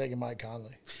 I'm taking Mike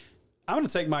Conley. I'm going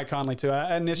to take Mike Conley, too.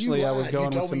 Initially, I was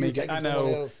going with Tamika. I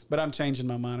know, but I'm changing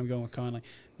my mind. I'm going with Conley.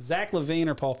 Zach LaVine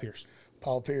or Paul Pierce?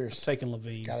 Paul Pierce. I'm taking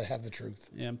LaVine. Got to have the truth.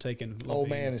 Yeah, I'm taking LaVine. Old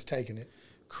man is taking it.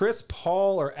 Chris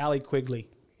Paul or Allie Quigley?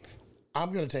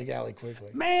 I'm going to take Allie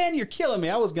Quigley. Man, you're killing me.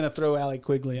 I was going to throw Allie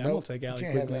Quigley. I'm going to take Allie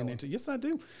Quigley into. Yes, I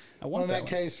do. I want that. In that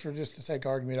case, for just the sake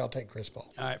of argument, I'll take Chris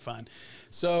Paul. All right, fine.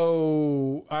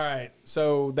 So, all right.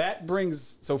 So that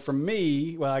brings. So for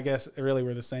me, well, I guess really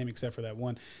we're the same except for that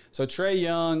one. So Trae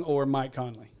Young or Mike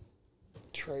Conley?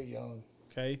 Trae Young.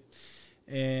 Okay.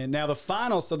 And now the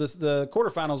finals. So the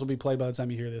quarterfinals will be played by the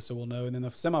time you hear this, so we'll know. And then the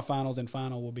semifinals and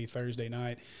final will be Thursday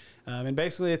night. And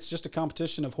basically, it's just a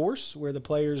competition of horse where the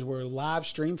players were live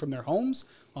streamed from their homes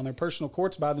on their personal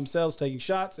courts by themselves taking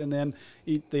shots, and then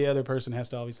the other person has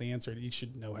to obviously answer it. You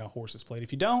should know how horse is played.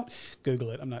 If you don't,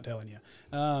 Google it. I'm not telling you.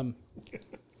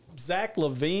 Zach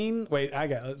Levine. Wait, I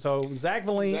got it. So Zach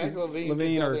Levine. Zach Levine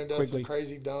gets out or there and does Quigley. some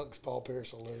crazy dunks. Paul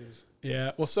Pierce will lose.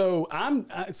 Yeah. Well, so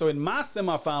so in my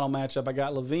semifinal matchup, I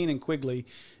got Levine and Quigley,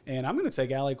 and I'm going to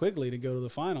take Allie Quigley to go to the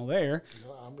final there.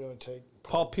 I'm going to take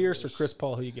Paul Pierce or Chris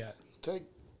Paul? Who you got? Take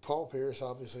Paul Pierce,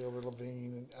 obviously, over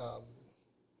Levine.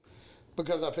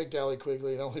 Because I picked Allie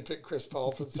Quigley and only picked Chris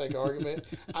Paul for the sake of argument,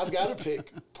 I've got to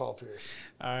pick Paul Pierce.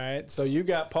 All right. So you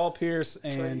got Paul Pierce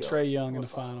and Trae Young in the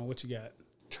final. What you got?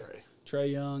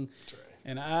 Trae Young.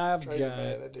 And I've Trae's got. a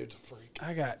man. That dude's a freak.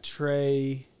 I got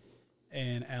Trae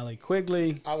and Allie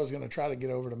Quigley. I was going to try to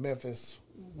get over to Memphis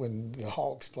when the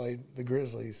Hawks played the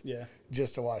Grizzlies. Yeah.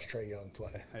 Just to watch Trae Young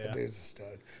play. Yeah. That dude's a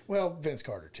stud. Well, Vince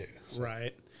Carter too. So.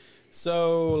 Right.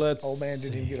 So let's. Old man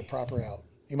didn't even get a proper out.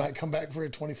 He might come back for a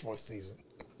 24th season.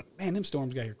 Man, them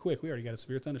storms got here quick. We already got a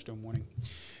severe thunderstorm warning.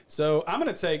 So I'm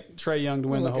going to take Trae Young to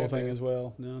win the whole thing as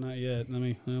well. No, not yet. I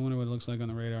wonder what it looks like on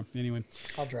the radar. Anyway.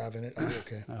 I'll drive in it. I'll be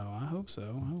okay. Oh, I hope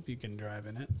so. I hope you can drive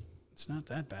in it. It's not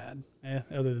that bad.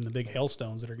 Other than the big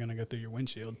hailstones that are going to go through your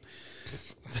windshield.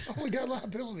 I only got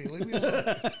liability. Leave me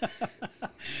alone.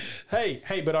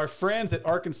 Hey, but our friends at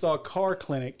Arkansas Car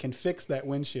Clinic can fix that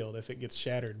windshield if it gets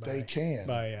shattered. They can.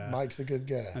 Mike's a good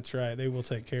guy. That's right. They will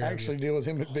take care of I it. actually deal with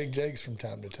him at Big Jake's from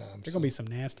time to time. There's going to be some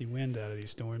nasty wind out of these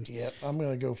storms. Yep. I'm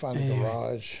going to go find a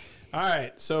garage. All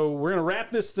right. So we're going to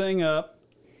wrap this thing up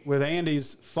with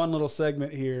Andy's fun little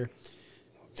segment here.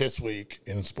 This week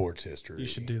in sports history. You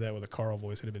should do that with a Carl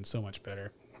voice. It would have been so much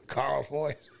better. Carl's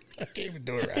voice? I can't even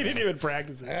do it right He now. didn't even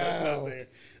practice it, so it's not there.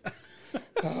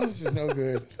 Oh, this is no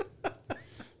good.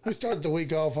 We start the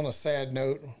week off on a sad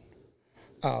note.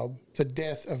 The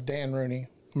death of Dan Rooney,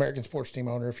 American sports team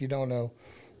owner. If you don't know,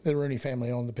 the Rooney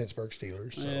family owned the Pittsburgh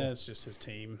Steelers. So Yeah, it's just his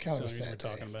team. kind of a That's the only reason sad day.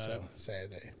 we're talking about it.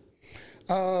 Sad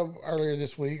day. Earlier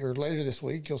this week, or later this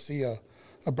week, you'll see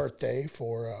a birthday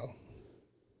for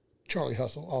Charlie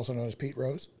Hustle, also known as Pete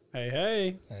Rose.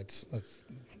 Hey. That's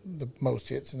the most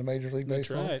hits in the Major League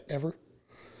Baseball right. ever.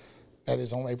 That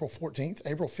is on April 14th.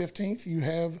 April 15th, you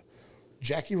have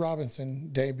Jackie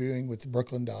Robinson debuting with the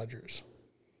Brooklyn Dodgers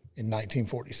in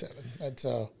 1947. That's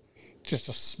just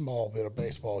a small bit of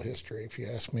baseball history, if you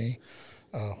ask me.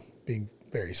 Being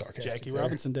very sarcastic. Jackie there.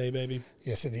 Robinson Day, baby.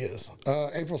 Yes, it is.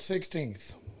 April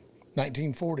 16th,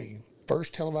 1940,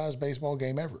 first televised baseball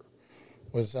game ever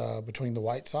was between the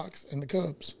White Sox and the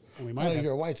Cubs. We I might know have,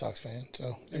 you're a White Sox fan,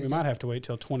 so we might have to wait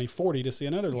till 2040 to see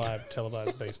another live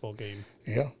televised baseball game.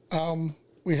 yeah.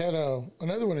 We had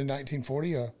another one in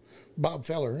 1940. Bob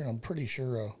Feller, and I'm pretty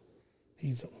sure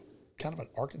he's kind of an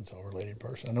Arkansas-related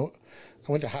person. I know.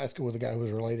 I went to high school with a guy who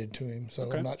was related to him, so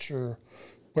I'm not sure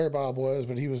where Bob was,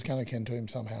 but he was kind of kin to him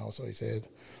somehow. So he said,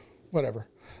 "Whatever."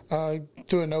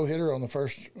 Threw a no-hitter on the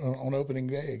first on opening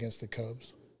day against the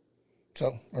Cubs.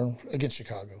 So, or against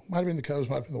Chicago. Might have been the Cubs,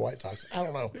 might have been the White Sox. I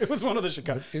don't know. It was one of the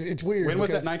Chicago. It's weird. When was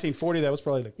that? because- 1940. That was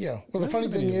probably the. Yeah. Well, the funny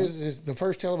thing is the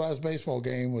first televised baseball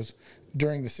game was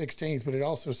during the 16th, but it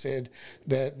also said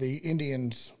that the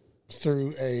Indians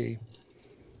threw a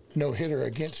no-hitter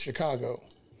against Chicago,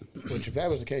 which if that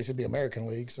was the case, it'd be American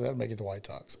League, so that would make it the White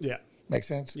Sox. Yeah. Make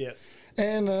sense? Yes.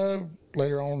 And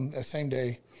later on, that same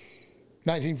day,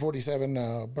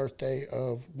 1947, birthday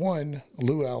of one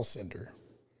Lou Alcindor.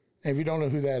 And if you don't know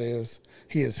who that is,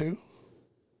 he is who?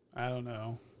 I don't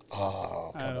know.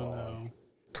 Oh, I don't know.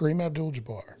 Kareem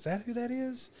Abdul-Jabbar. Is that who that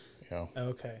is? Yeah.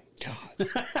 Okay. God.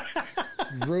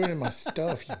 You're ruining my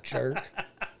stuff, you jerk.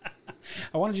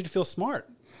 I wanted you to feel smart.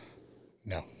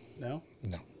 No. No?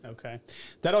 No. Okay.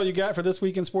 That all you got for this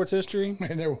week in sports history?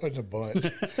 Man, there wasn't a bunch.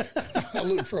 I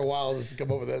looked for a while just to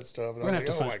come up with that stuff. And I was like,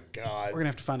 oh, my God. We're going to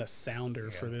have to find a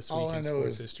sounder for this All week I in know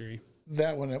sports is history.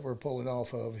 That one that we're pulling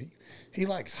off of, he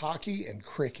likes hockey and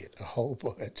cricket a whole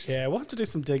bunch. Yeah, we'll have to do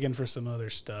some digging for some other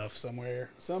stuff somewhere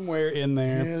in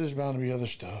there. Yeah, there's bound to be other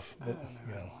stuff. But,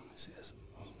 you know.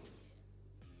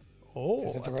 Oh,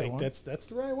 Is that the I right think one? that's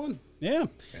the right one. Yeah.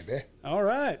 Maybe. All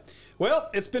right. Well,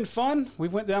 it's been fun.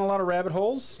 We've went down a lot of rabbit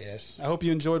holes. Yes. I hope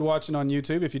you enjoyed watching on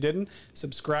YouTube. If you didn't,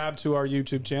 subscribe to our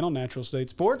YouTube channel, Natural State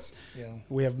Sports. Yeah.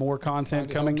 We have more content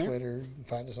Find us coming on there. Twitter. You can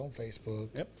find us on Facebook.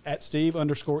 Yep. At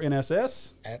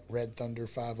Steve_NSS. At Red Thunder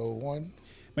 501.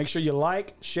 Make sure you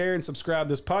like, share, and subscribe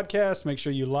this podcast. Make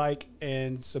sure you like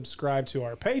and subscribe to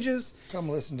our pages. Come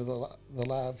listen to the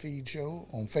live feed show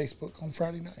on Facebook on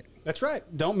Friday night. That's right.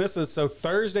 Don't miss us. So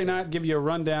Thursday night, give you a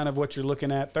rundown of what you're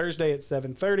looking at. Thursday at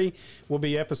 7:30 will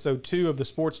be episode 2 of the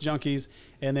Sports Junkies.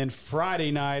 And then Friday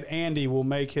night, Andy will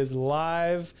make his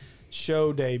live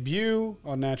show debut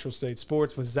on Natural State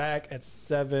Sports with Zach at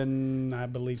 7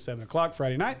 o'clock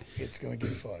Friday night. It's going to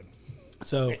get fun.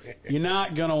 So you're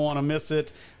not going to want to miss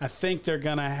it. I think they're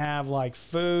going to have like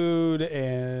food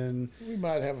and We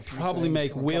might have a few probably things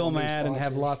make from a Will couple new mad and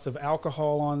have sponsors. lots of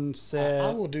alcohol on set.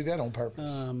 I will do that on purpose.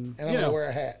 And I'm you going to know. wear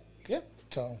a hat. Yep.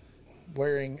 So,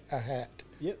 wearing a hat.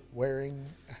 Yep. Wearing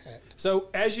a hat. So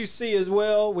as you see as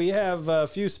well, we have a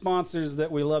few sponsors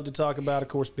that we love to talk about. Of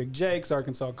course, Big Jake's,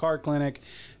 Arkansas Car Clinic,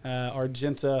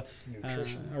 Argenta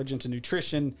Nutrition. Argenta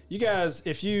Nutrition. You guys,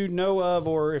 if you know of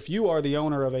or if you are the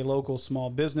owner of a local small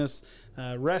business,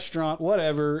 restaurant,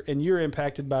 whatever, and you're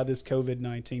impacted by this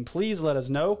COVID-19, please let us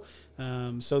know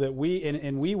so that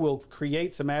we will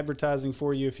create some advertising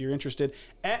for you if you're interested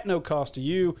at no cost to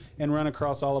you and run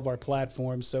across all of our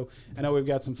platforms. So I know we've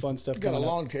got some fun stuff We've got a coming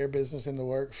up. lawn care business in the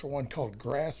works for one called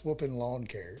Grass Whooping Lawn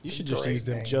Care. You It's should a just great use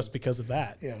them name. just because of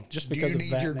that. Yeah. Just Do because you of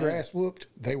need that. your name. grass whooped?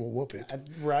 They will whoop it.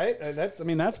 Right?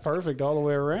 That's perfect all the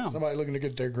way around. Somebody looking to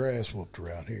get their grass whooped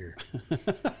around here.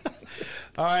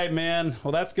 All right, man.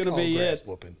 Well, that's going to Called be grass it.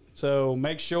 whooping. So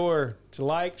make sure to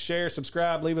like, share,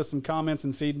 subscribe, leave us some comments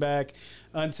and feedback.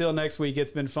 Until next week,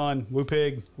 it's been fun. Woo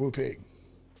pig. Woo pig.